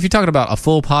 I mean, if you're talking about a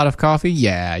full pot of coffee,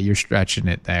 yeah, you're stretching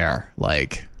it there.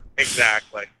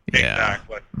 Exactly. Yeah.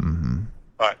 Exactly. Mm-hmm.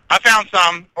 But I found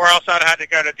some, or else I'd had to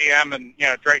go to DM and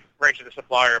straight to the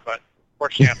supplier. But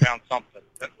fortunately, I found something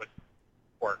that would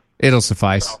work. It'll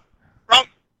suffice. So,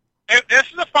 this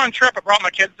is a fun trip. I brought my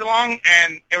kids along,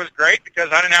 and it was great because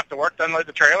I didn't have to work to unload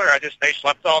the trailer. They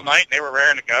slept all night, and they were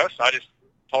raring to go. So I just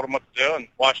told them what to do and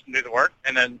watched them do the work,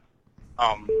 and then,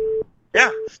 yeah.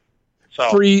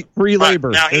 So free labor.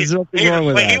 Now There's nothing wrong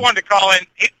with that. He wanted to call in.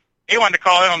 He He wanted to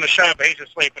call in on the show, but he's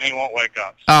asleep and he won't wake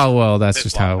up. Oh, well, that's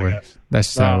just how it works. That's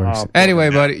just how it works. Anyway,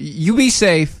 buddy, you be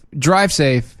safe. Drive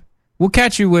safe. We'll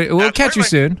catch you. We'll catch you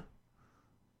soon.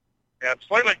 Yeah,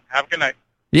 absolutely. Have a good night.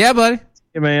 Yeah, buddy.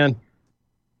 Hey, man.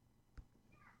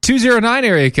 209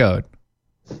 area code.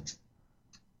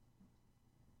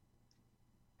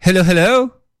 Hello,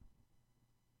 hello.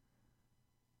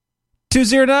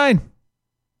 209.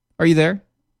 Are you there?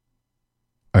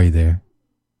 Are you there?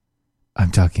 I'm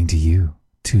talking to you,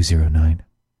 209.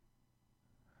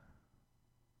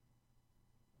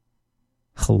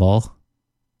 Hello?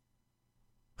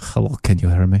 Hello, can you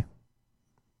hear me?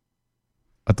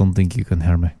 I don't think you can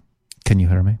hear me. Can you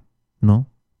hear me? No?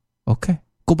 Okay.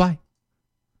 Goodbye.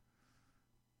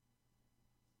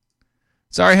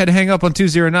 Sorry, I had to hang up on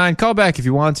 209. Call back if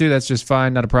you want to. That's just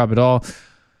fine. Not a problem at all.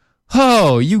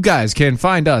 Oh, you guys can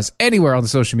find us anywhere on the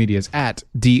social medias at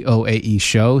DOAE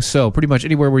Show. So pretty much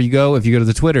anywhere where you go, if you go to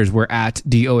the Twitters, we're at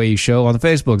DOAE Show. On the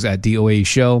Facebooks, at DOAE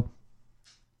Show.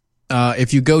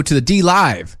 If you go to the D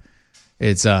Live,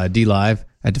 it's D Live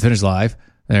at Defenders Live.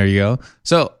 There you go.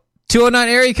 So 209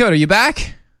 area code, are you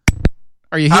back?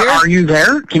 Are you here? Are you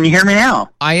there? Can you hear me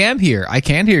now? I am here. I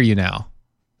can hear you now.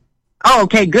 Oh,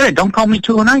 okay, good. Don't call me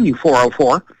 209, you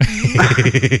 404.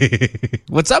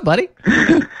 What's up, buddy?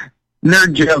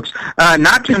 Nerd jokes.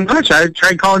 Not too much. I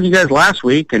tried calling you guys last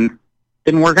week and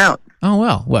didn't work out. Oh,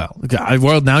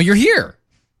 well, now you're here.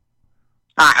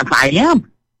 I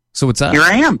am. So what's up? Here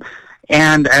I am.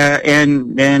 And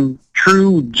in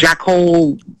true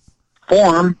jackhole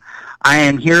form, I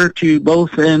am here to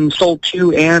both insult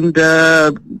you and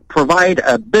provide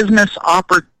a business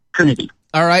opportunity.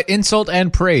 All right, insult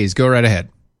and praise. Go right ahead.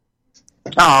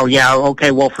 Oh, yeah,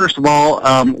 okay. Well, first of all,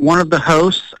 one of the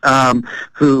hosts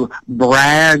who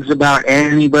brags about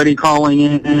anybody calling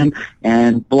in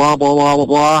and blah, blah, blah, blah,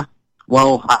 blah,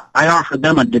 well, I offered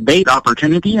them a debate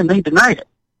opportunity, and they denied it.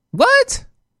 What?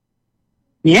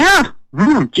 Yeah.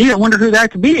 Gee, I wonder who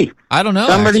that could be. I don't know.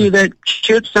 Somebody that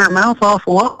shoots their mouth off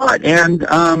a lot, and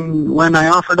when I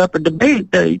offered up a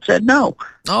debate, they said no.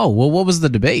 Oh, well, what was the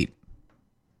debate?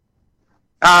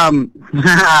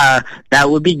 That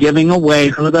would be giving away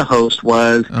who the host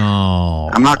was. Oh.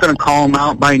 I'm not going to call him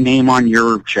out by name on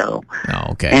your show.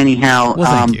 Oh, okay. Anyhow,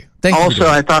 well, thank you. Also,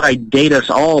 I thought I'd date us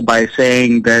all by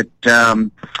saying that,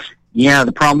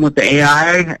 the problem with the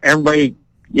AI, everybody,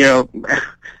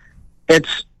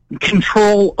 it's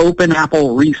control open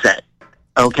Apple reset,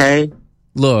 okay?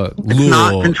 Look. It's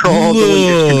not control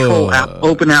delete, it's control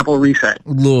open Apple reset.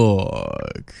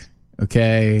 Look.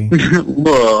 Okay.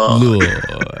 Look.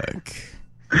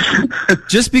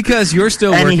 Just because you're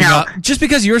still working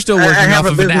off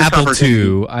of an Apple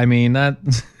II, I mean that.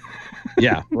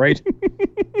 Yeah, right.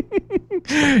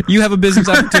 You have a business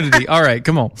opportunity. All right,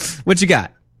 come on. What you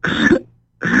got? All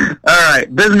right,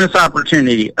 business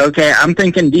opportunity. Okay, I'm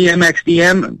thinking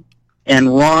DMXDM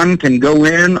and Ron can go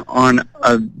in on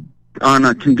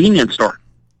a convenience store.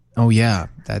 Oh yeah,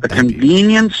 a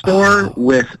convenience store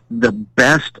with the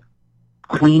best,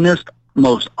 cleanest,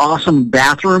 most awesome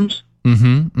bathrooms.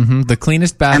 Mm-hmm. The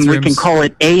cleanest bathrooms. And we can call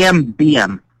it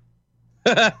AMBM.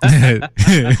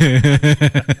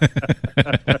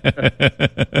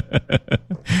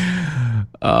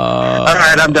 All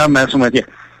right, I'm done messing with you.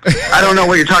 I don't know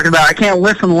what you're talking about. I can't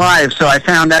listen live, so I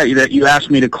found out that you asked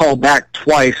me to call back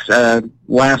twice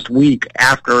last week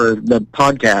after the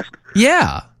podcast.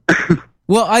 Yeah.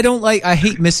 Well, I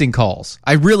hate missing calls.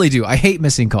 I really do. I hate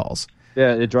missing calls.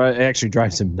 Yeah, it actually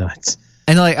drives him nuts.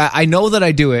 And I know that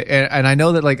I do it, and I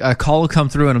know that a call will come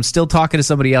through, and I'm still talking to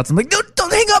somebody else. I'm like, no,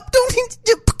 don't hang up,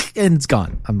 and it's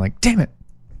gone. I'm like, damn it.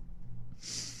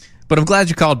 But I'm glad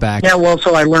you called back. Yeah, well,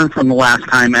 so I learned from the last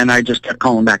time, and I just kept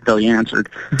calling back till you answered.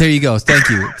 There you go. Thank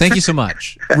you. Thank you so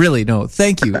much. Really, no,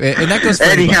 thank you. And that goes for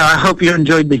anyhow, I hope you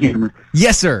enjoyed the humor.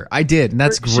 Yes, sir, I did, and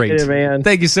that's great. It, man.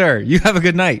 Thank you, sir. You have a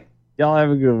good night. Y'all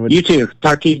have a good one. You too.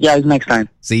 Talk to you guys next time.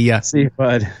 See ya. See you,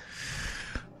 bud.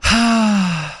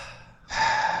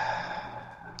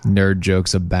 Nerd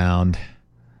jokes abound.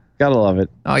 Gotta love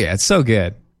it. Oh, yeah, it's so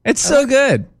good. It's so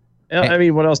good. I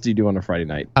mean, what else do you do on a Friday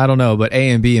night? I don't know, but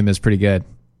AMBM is pretty good.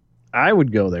 I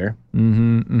would go there.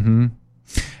 Mm-hmm.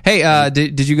 Hey,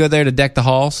 did you go there to deck the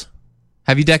halls?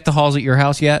 Have you decked the halls at your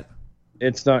house yet?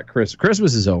 It's not Christmas.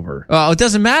 Christmas is over. Oh, it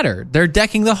doesn't matter. They're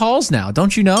decking the halls now.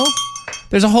 Don't you know?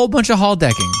 There's a whole bunch of hall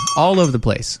decking all over the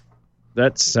place.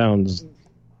 That sounds...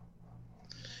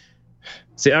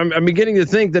 See, I'm beginning to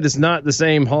think that it's not the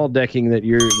same hall decking that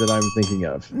I'm thinking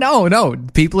of. No.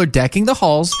 People are decking the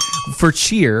halls for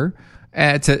cheer,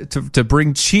 to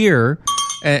bring cheer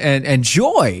and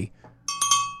joy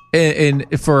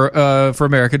for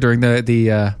America during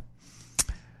the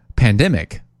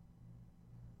pandemic.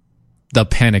 The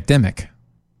panicdemic.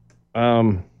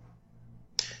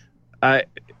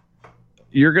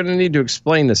 You're going to need to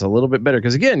explain this a little bit better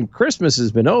because, again, Christmas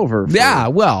has been over. Yeah,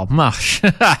 well,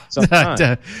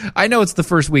 I know it's the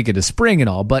first weekend of spring and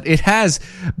all, but it has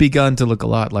begun to look a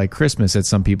lot like Christmas at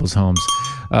some people's homes.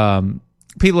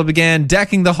 People began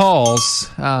decking the halls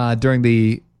during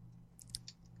the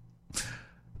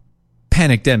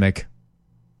panicdemic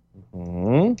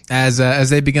as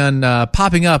they begun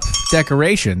popping up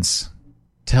decorations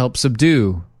to help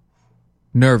subdue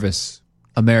nervous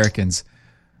Americans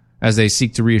as they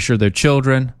seek to reassure their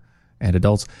children and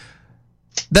adults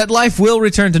that life will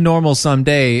return to normal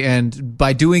someday. And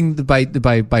by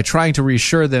trying to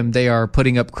reassure them, they are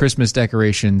putting up Christmas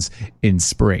decorations in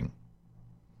spring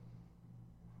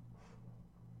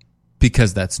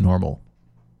because that's normal.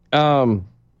 But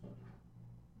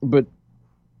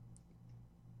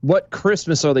what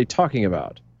Christmas are they talking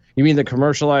about? You mean the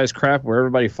commercialized crap where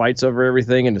everybody fights over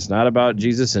everything and it's not about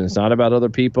Jesus and it's not about other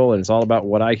people and it's all about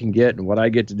what I can get and what I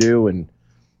get to do? And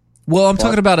well, I'm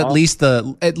talking about at least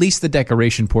the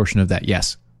decoration portion of that.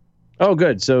 Yes. Oh,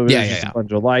 good. So there's just a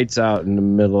bunch of lights out in the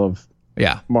middle of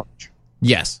March.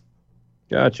 Yes.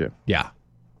 Gotcha. Yeah.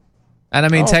 And I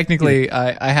mean, technically,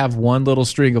 I have one little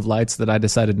string of lights that I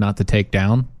decided not to take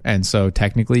down, and so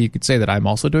technically, you could say that I'm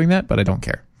also doing that, but I don't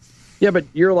care. Yeah, but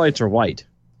your lights are white.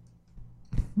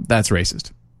 That's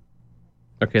racist.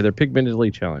 Okay, they're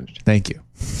pigmentedly challenged. Thank you.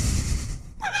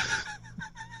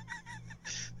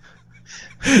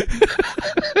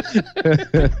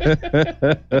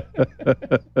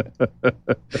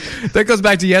 That goes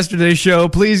back to yesterday's show.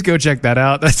 Please go check that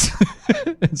out.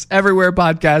 It's everywhere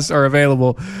podcasts are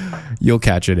available. You'll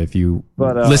catch it if you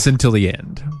listen till the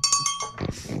end.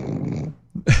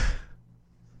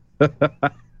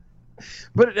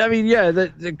 But I mean, yeah,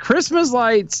 the Christmas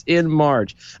lights in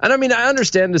March, and I mean, I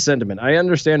understand the sentiment. I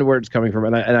understand where it's coming from,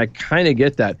 and I kind of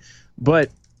get that. But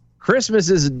Christmas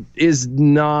is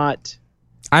not.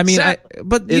 I mean,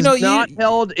 but you know, not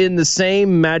held in the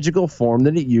same magical form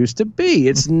that it used to be.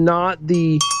 It's not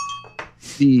the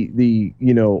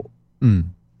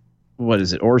what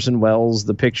is it? Orson Welles,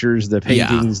 the pictures, the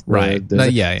paintings, right?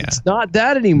 It's not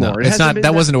that anymore. No, it's not.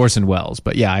 That wasn't Orson Welles,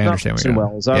 but yeah, I understand. Orson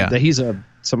Welles. He's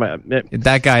somebody.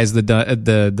 That guy is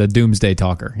the doomsday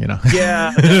talker. You know.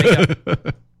 Yeah.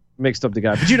 Mixed up the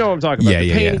guy, but you know what I'm talking about.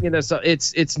 The painting and that stuff.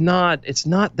 It's not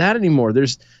that anymore.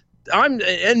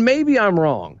 And maybe I'm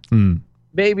wrong.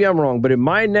 Maybe I'm wrong, but in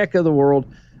my neck of the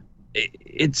world,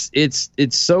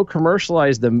 it's so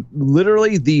commercialized.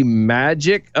 Literally the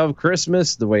magic of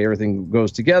Christmas, the way everything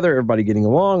goes together, everybody getting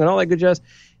along, and all that good jazz,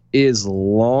 is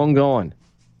long gone.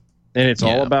 And it's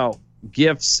all about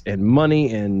gifts and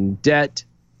money and debt.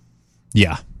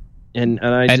 Yeah, and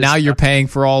now you're paying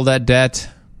for all that debt.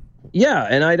 Yeah,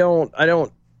 and I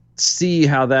don't see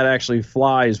how that actually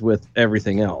flies with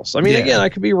everything else. I mean, again, I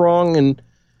could be wrong and,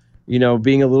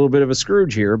 being a little bit of a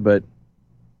Scrooge here, but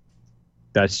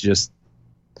it's just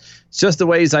the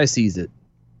ways I sees it.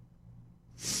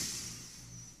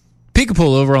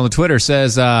 Peekapool over on the Twitter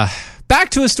says, back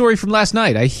to a story from last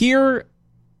night. I hear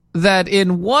that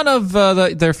in one of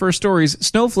their first stories,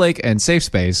 Snowflake and Safe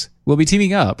Space will be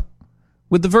teaming up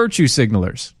with the Virtue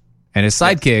Signalers and his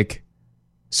sidekick,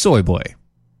 Soy Boy.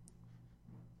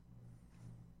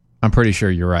 I'm pretty sure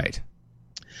you're right.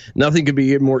 Nothing could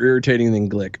be more irritating than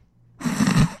Glick.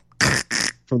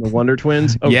 From the Wonder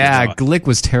Twins? Oh, yeah, Glick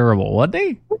was terrible, wasn't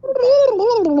he?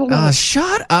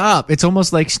 Shut up. It's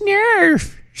almost like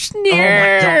Snurf. Snurf. Oh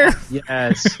my God.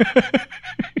 Yes.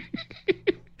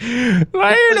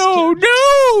 No,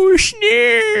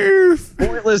 Snurf.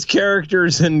 Pointless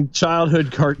characters in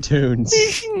childhood cartoons.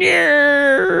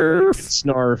 Snurf.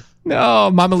 Snarf. No,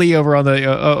 Mama Lee over on the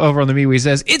MeWe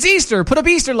says, it's Easter. Put up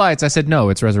Easter lights. I said, no,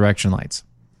 it's resurrection lights.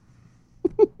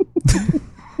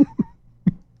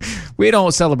 We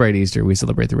don't celebrate Easter. We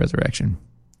celebrate the resurrection.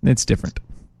 It's different.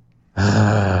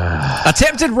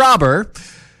 Attempted robber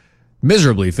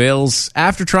miserably fails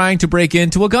after trying to break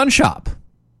into a gun shop.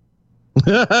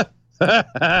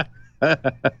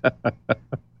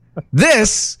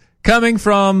 This coming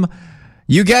from,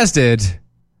 you guessed it,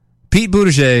 Pete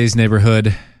Buttigieg's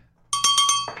neighborhood.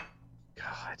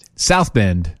 South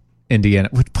Bend, Indiana.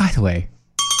 Which, by the way,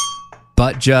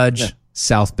 Butt Judge,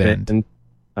 South Bend.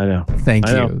 I know. Thank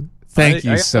you. Thank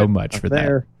you so much for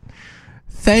that.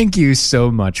 Thank you so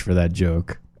much for that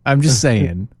joke. I'm just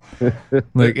saying.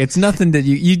 Look, it's nothing that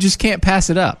you just can't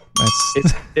pass it up.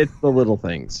 It's the little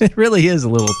things. It really is a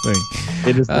little thing.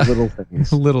 It is the little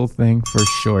things. A little thing for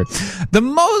sure.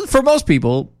 For most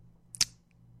people,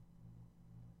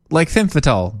 like Femme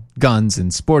Fatale, Guns,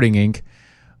 and Sporting Inc.,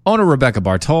 Owner Rebecca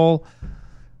Bartol.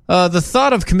 The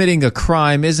thought of committing a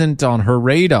crime isn't on her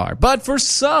radar, but for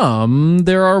some,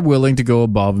 there are willing to go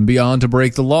above and beyond to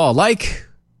break the law, like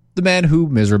the man who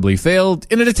miserably failed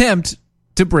in an attempt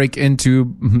to break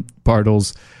into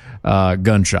Bartol's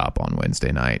gun shop on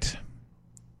Wednesday night.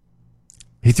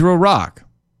 He threw a rock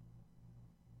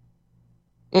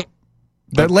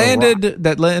that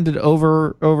landed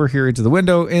over here into the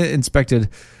window, inspected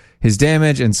his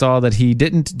damage, and saw that he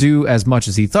didn't do as much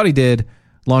as he thought he did,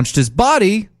 launched his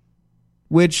body,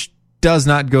 which does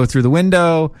not go through the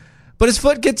window, but his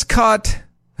foot gets caught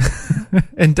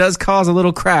and does cause a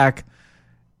little crack,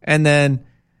 and then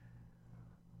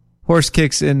horse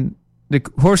kicks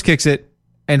it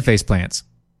and face plants.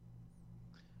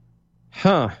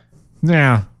 Huh.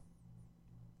 Yeah.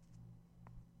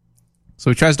 So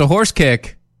he tries to horse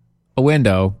kick a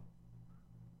window,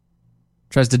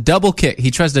 tries to double kick.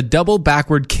 He tries to double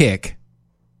backward kick.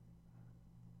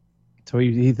 So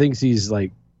he thinks he's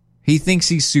like... He thinks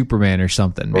he's Superman or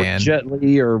something, man. Jet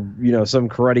Li or, some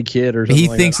Karate Kid or something.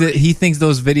 He thinks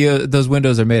those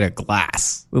windows are made of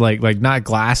glass. Like not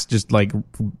glass, just like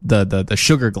the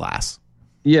sugar glass.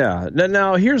 Yeah.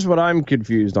 Now here's what I'm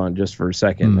confused on just for a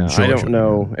second. Now I don't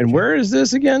know. And where is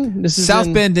this again? This is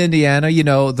South Bend, Indiana.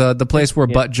 The place where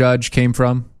Butt Judge came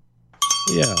from.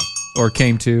 Yeah. Or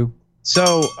came to.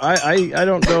 So I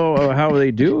don't know how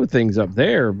they do things up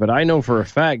there, but I know for a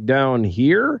fact down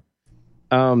here,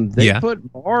 they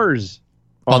put bars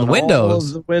on the windows, all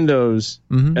of the windows,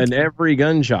 and every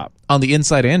gun shop on the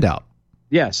inside and out.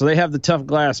 Yeah, so they have the Tough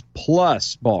Glass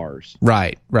Plus bars.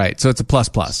 Right. So it's a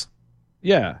plus.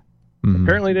 Yeah.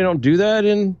 Apparently they don't do that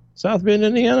in South Bend,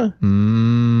 Indiana.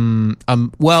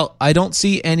 Well, I don't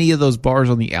see any of those bars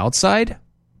on the outside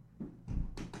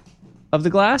of the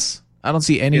glass. I don't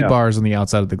see any bars on the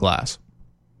outside of the glass.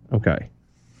 Okay.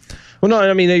 Well, no,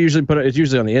 I mean they usually it's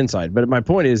usually on the inside. But my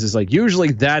point is like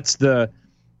usually that's the,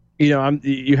 you have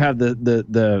the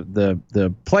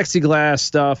plexiglass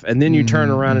stuff, and then you turn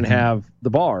around and have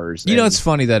the bars. It's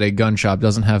funny that a gun shop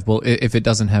doesn't have if it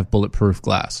doesn't have bulletproof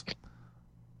glass.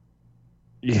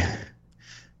 Yeah,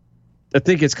 I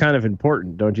think it's kind of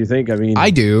important, don't you think? I mean,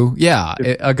 I do. Yeah,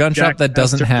 a gun shop that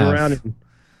doesn't have.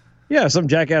 Some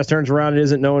jackass turns around and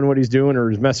isn't knowing what he's doing,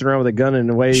 or is messing around with a gun in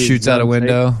a way. Shoots out a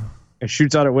window. It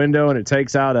shoots out a window and it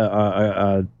takes out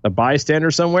a bystander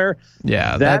somewhere.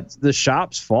 Yeah, that's the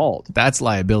shop's fault. That's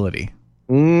liability.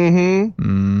 You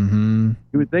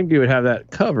would think you would have that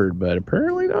covered, but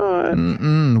apparently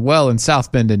not. Well, in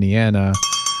South Bend, Indiana,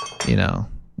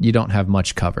 you don't have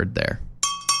much covered there.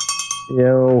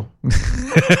 Yo.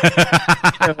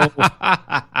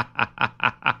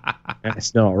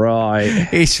 That's not right.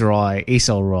 It's right. It's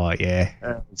all right, yeah.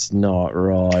 It's not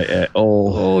right at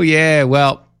all. Oh, yeah.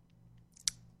 Well,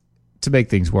 to make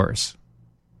things worse,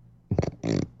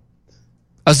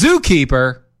 a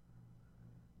zookeeper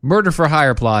murder for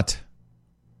hire plot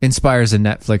inspires a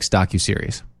Netflix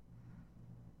docuseries.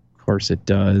 Of course it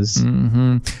does.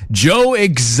 Joe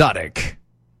Exotic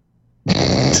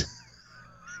is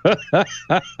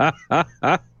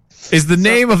the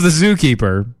name of the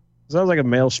zookeeper. Sounds like a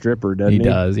male stripper, doesn't he? He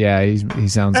does, yeah. He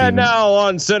sounds. And now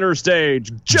on center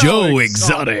stage, Joe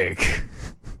Exotic.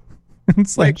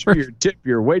 It's make sure you tip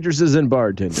your waitresses and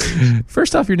bartenders.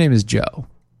 First off, your name is Joe.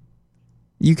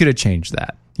 You could have changed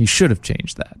that. You should have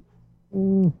changed that.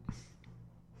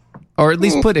 Or at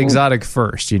least put exotic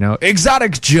first,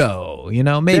 Exotic Joe,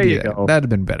 maybe that'd have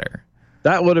been better.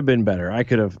 That would have been better. I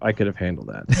could have handled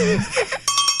that.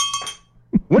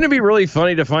 Wouldn't it be really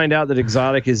funny to find out that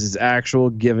Exotic is his actual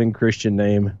given Christian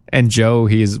name? And Joe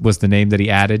was the name that he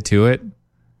added to it?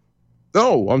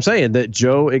 No, I'm saying that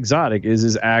Joe Exotic is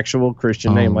his actual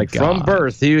Christian name. Like from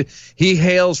birth, he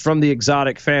hails from the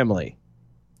Exotic family.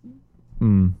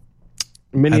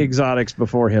 Many exotics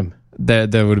before him.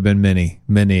 There would have been many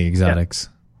exotics.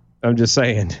 Yeah. I'm just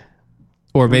saying.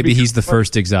 Or maybe he's the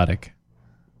first exotic.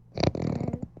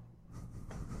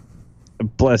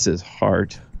 Bless his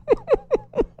heart.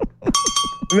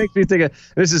 It makes me think of,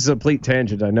 this is a complete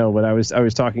tangent, I know, but I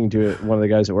was talking to one of the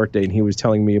guys at Workday, and he was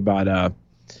telling me about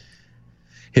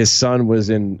his son was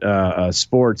in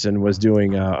sports and was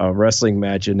doing a wrestling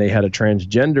match, and they had a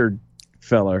transgendered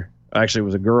fella. Actually, it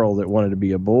was a girl that wanted to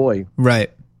be a boy.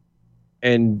 Right.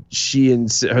 And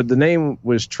the name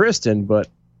was Tristan, but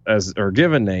as her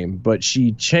given name, but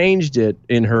she changed it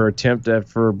in her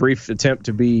for a brief attempt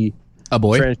to be a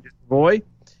boy. Transgender boy,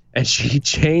 and she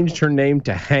changed her name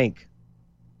to Hank.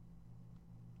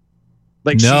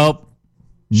 Like nope.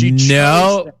 She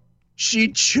She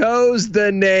chose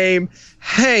the name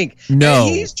Hank. No.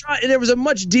 And he's trying. There was a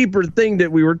much deeper thing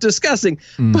that we were discussing.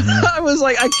 But I was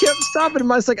like, I kept stopping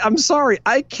him. I was like, I'm sorry,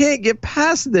 I can't get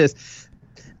past this.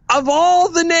 Of all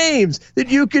the names that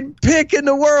you could pick in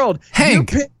the world,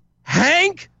 Hank.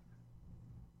 Hank.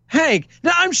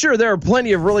 Now, I'm sure there are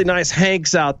plenty of really nice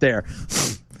Hanks out there.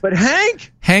 But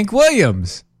Hank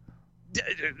Williams.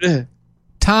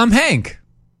 Tom Hanks.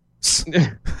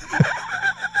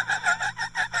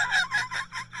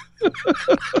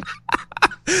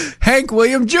 Hank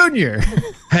William Jr.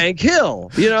 Hank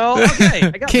Hill. You know, okay.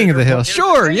 I got King of the Hill.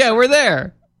 Sure, yeah, we're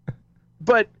there.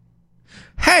 But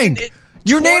Hank,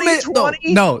 your name is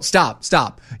no.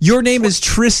 Stop. Your name is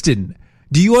Tristan.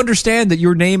 Do you understand that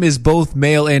your name is both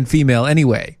male and female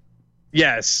anyway?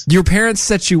 Yes. Your parents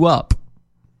set you up.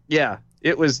 Yeah.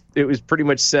 It was pretty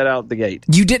much set out the gate.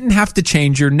 You didn't have to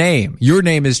change your name. Your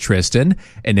name is Tristan,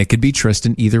 and it could be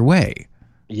Tristan either way.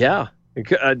 Yeah.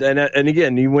 And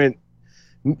again, you went.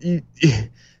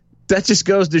 That just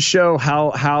goes to show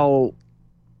how.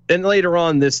 And later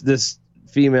on, this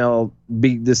female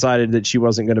decided that she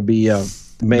wasn't going to be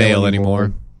male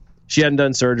anymore. She hadn't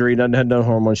done surgery, hadn't done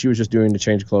hormones. She was just doing to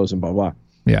change clothes and blah blah.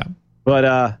 Yeah.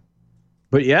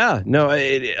 But yeah, no.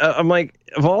 I'm like,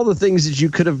 of all the things that you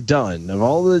could have done, of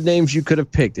all the names you could have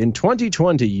picked in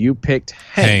 2020, you picked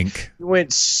Hank. You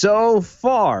went so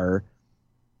far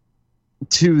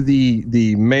to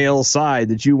the male side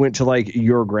that you went to like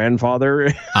your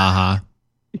grandfather,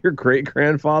 your great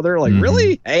grandfather. Like,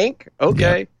 really, Hank?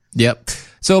 Okay. Yep.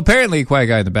 So apparently, Quiet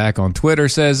Guy in the Back on Twitter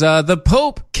says the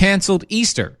Pope canceled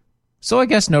Easter, so I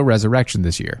guess no resurrection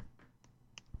this year.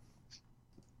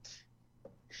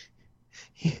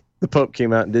 The Pope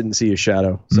came out and didn't see a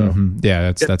shadow. So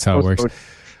yeah, that's how it works.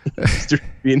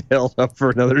 Being held up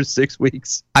for another 6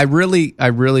 weeks. I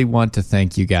really want to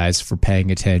thank you guys for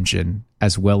paying attention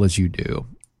as well as you do.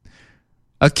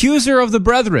 Accuser of the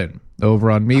Brethren over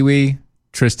on MeWe,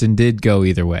 Tristan did go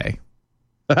either way.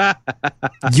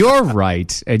 You're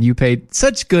right, and you paid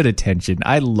such good attention.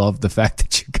 I love the fact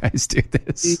that you guys do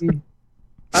this.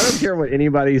 I don't care what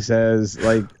anybody says.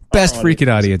 Like, best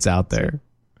freaking audience out there.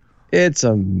 It's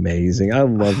amazing. I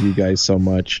love you guys so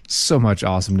much. So much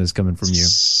awesomeness coming from you.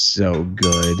 So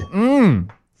good.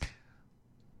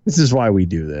 This is why we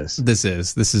do this. This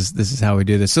is how we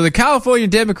do this. So the California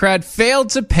Democrat failed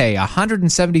to pay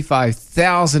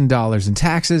 $175,000 in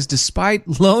taxes despite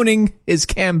loaning its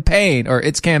campaign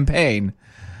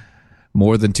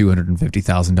more than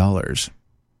 $250,000.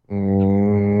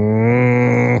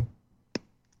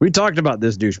 We talked about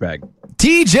this douchebag.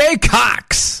 TJ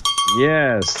Cox.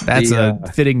 Yes. That's a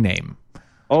fitting name.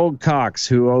 Old Cox,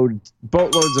 who owed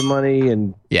boatloads of money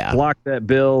and blocked that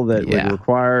bill that would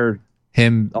require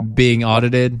him being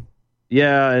audited.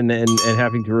 Yeah, and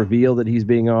having to reveal that he's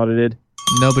being audited.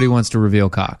 Nobody wants to reveal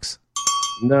Cox.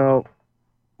 No.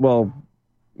 Well,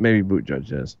 maybe Boot Judge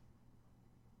does.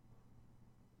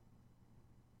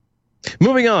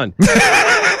 Moving on.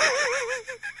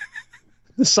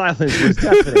 The silence was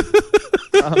deafening.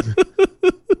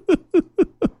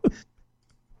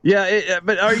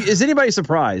 But is anybody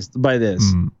surprised by this?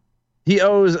 He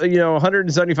owes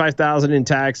 $175,000 in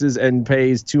taxes and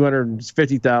pays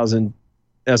 $250,000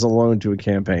 as a loan to a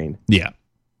campaign. Yeah.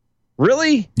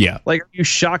 Really? Yeah. Like, are you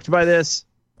shocked by this?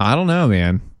 I don't know,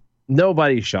 man.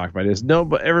 Nobody's shocked by this. No,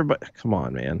 but everybody. Come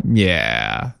on, man.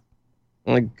 Yeah.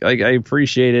 Like, I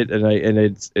appreciate it, and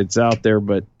it's out there,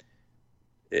 but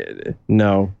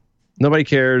no, nobody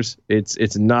cares.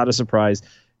 It's not a surprise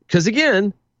because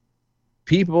again,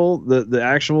 people, the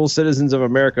actual citizens of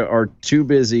America are too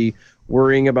busy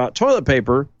worrying about toilet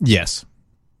paper. Yes.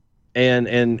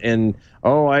 And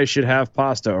I should have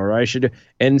pasta, or I should,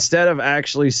 instead of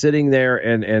actually sitting there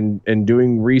and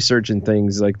doing research and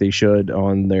things like they should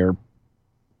on their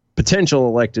potential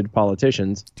elected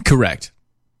politicians. Correct.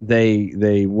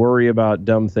 They worry about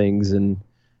dumb things and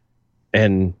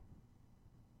then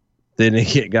they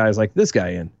get guys like this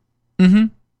guy in. Mm-hmm.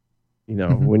 You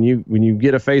know, when you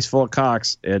get a face full of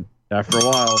Cox, after a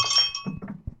while,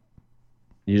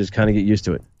 you just kind of get used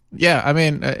to it. Yeah, I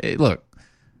mean, look,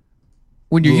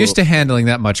 when you're used to handling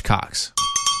that much Cox,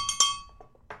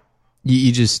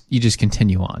 you just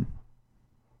continue on.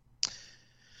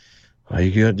 All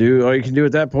you can do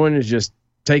at that point is just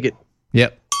take it.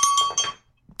 Yep.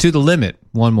 To the limit.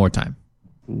 One more time.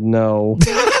 No.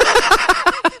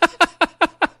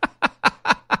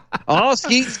 Oh,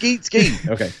 skeet.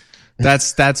 Okay.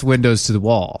 That's windows to the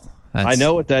wall. I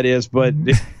know what that is, but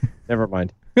never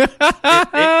mind. It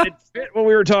fit what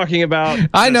we were talking about.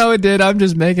 I know it did. I'm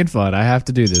just making fun. I have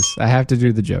to do this. I have to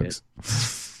do the jokes.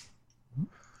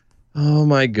 Oh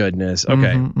my goodness.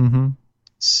 Okay.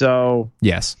 So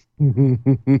yes.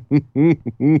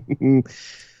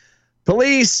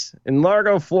 Police in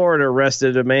Largo, Florida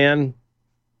arrested a man,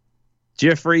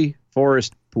 Jeffrey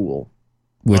Forrest Poole,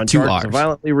 with on 2 charges R's. of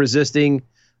violently resisting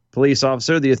police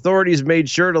officer. The authorities made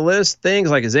sure to list things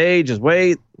like his age, his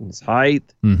weight, his height,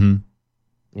 Mm-hmm.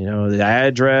 you know, the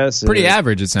address. Pretty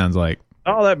average, it sounds like.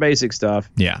 All that basic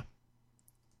stuff. Yeah.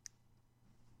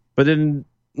 But then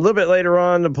a little bit later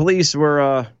on, the police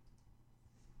were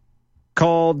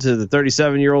called to the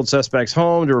 37-year-old suspect's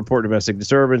home to report domestic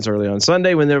disturbance early on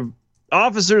Sunday. When the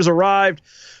officers arrived,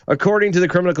 according to the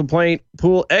criminal complaint,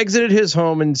 Poole exited his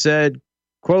home and said,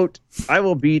 quote, "I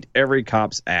will beat every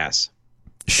cop's ass."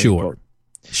 Sure.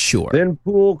 Sure. Then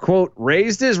Poole, quote,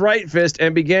 raised his right fist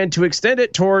and began to extend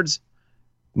it towards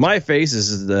my face. This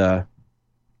is the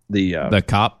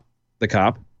cop. The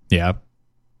cop. Yeah.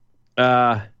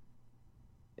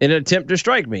 In an attempt to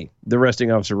strike me, the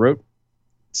arresting officer wrote.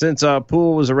 Since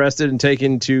Poole was arrested and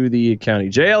taken to the county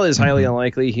jail, it is highly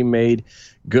unlikely he made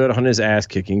good on his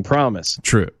ass-kicking promise.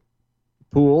 True.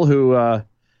 Poole, who was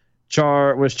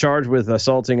charged with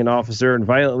assaulting an officer and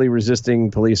violently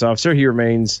resisting police officer, he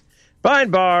remains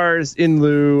behind bars in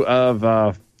lieu of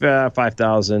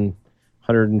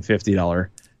 $5,150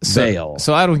 bail.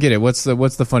 So I don't get it. What's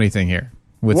the funny thing here?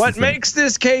 What makes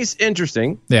this case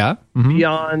interesting? Yeah.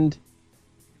 Beyond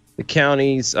the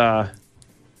county's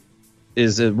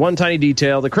is one tiny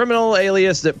detail. The criminal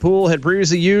alias that Poole had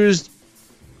previously used,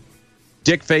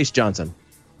 Dick Face Johnson.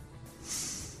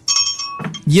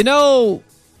 You know,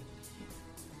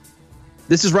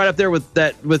 this is right up there with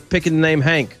picking the name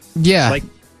Hank. Yeah. Like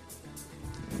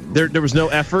there was no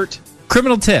effort.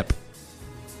 Criminal tip.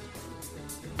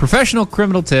 Professional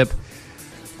criminal tip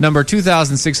number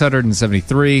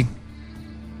 2673.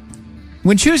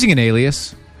 When choosing an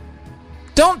alias,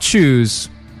 don't choose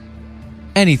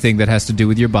anything that has to do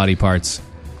with your body parts.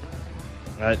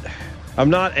 I'm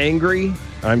not angry.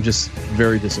 I'm just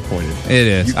very disappointed. It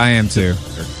is. I am too.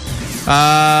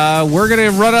 We're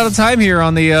going to run out of time here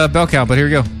on the bell count, but here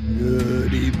we go.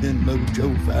 Good evening,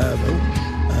 Mojo 50.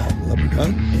 I'm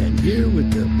Leprechaun, and here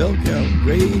with the bell count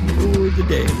grade for the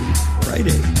day.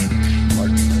 Friday,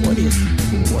 March 20th,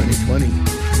 2020.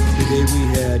 Today we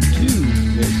had 2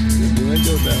 missed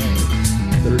innuendo vowels,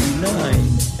 39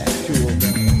 actual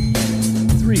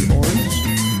vowels, 3 horns,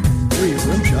 3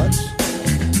 rim shots,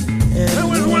 and that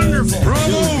was wonderful. Bravo! I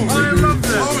love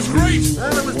that. Oh, it was great.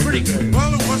 Well, it was pretty good.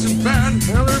 Well, it wasn't bad.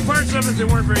 Well, there were parts of it that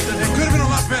weren't very good. It could have been a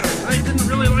lot better. I didn't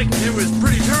really like it. It was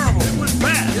pretty terrible. It was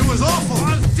bad. It was awful.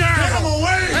 It was terrible. Get him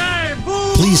away! Hey,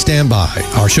 boo! Please stand by.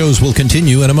 Our shows will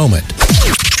continue in a moment.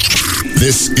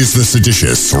 This is the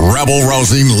seditious,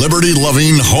 rabble-rousing,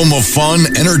 liberty-loving, home of fun,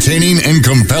 entertaining, and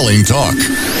compelling talk.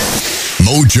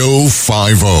 Mojo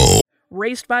 50.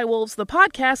 Raised by Wolves, the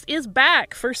podcast, is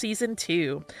back for Season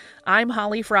 2. I'm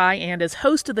Holly Fry, and as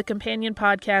host of the companion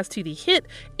podcast to the hit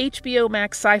HBO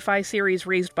Max sci-fi series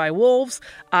Raised by Wolves,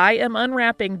 I am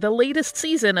unwrapping the latest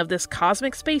season of this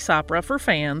cosmic space opera for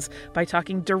fans by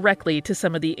talking directly to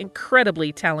some of the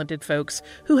incredibly talented folks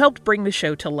who helped bring the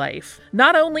show to life.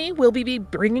 Not only will we be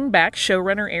bringing back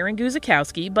showrunner Aaron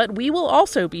Guzikowski, but we will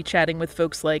also be chatting with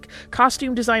folks like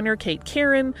costume designer Kate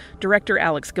Karen, director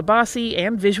Alex Gabassi,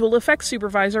 and visual effects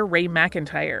supervisor Ray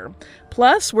McIntyre.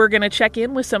 Plus, we're going to check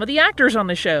in with some of the actors on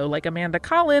the show, like Amanda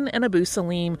Collin and Abu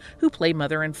Salim, who play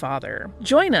mother and father.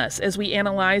 Join us as we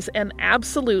analyze an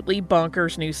absolutely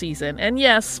bonkers new season. And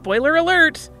yes, spoiler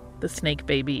alert, the snake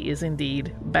baby is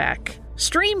indeed back.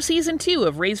 Stream Season 2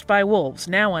 of Raised by Wolves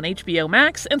now on HBO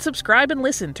Max, and subscribe and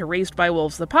listen to Raised by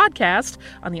Wolves the podcast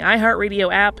on the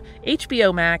iHeartRadio app,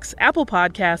 HBO Max, Apple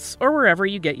Podcasts, or wherever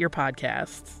you get your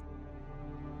podcasts.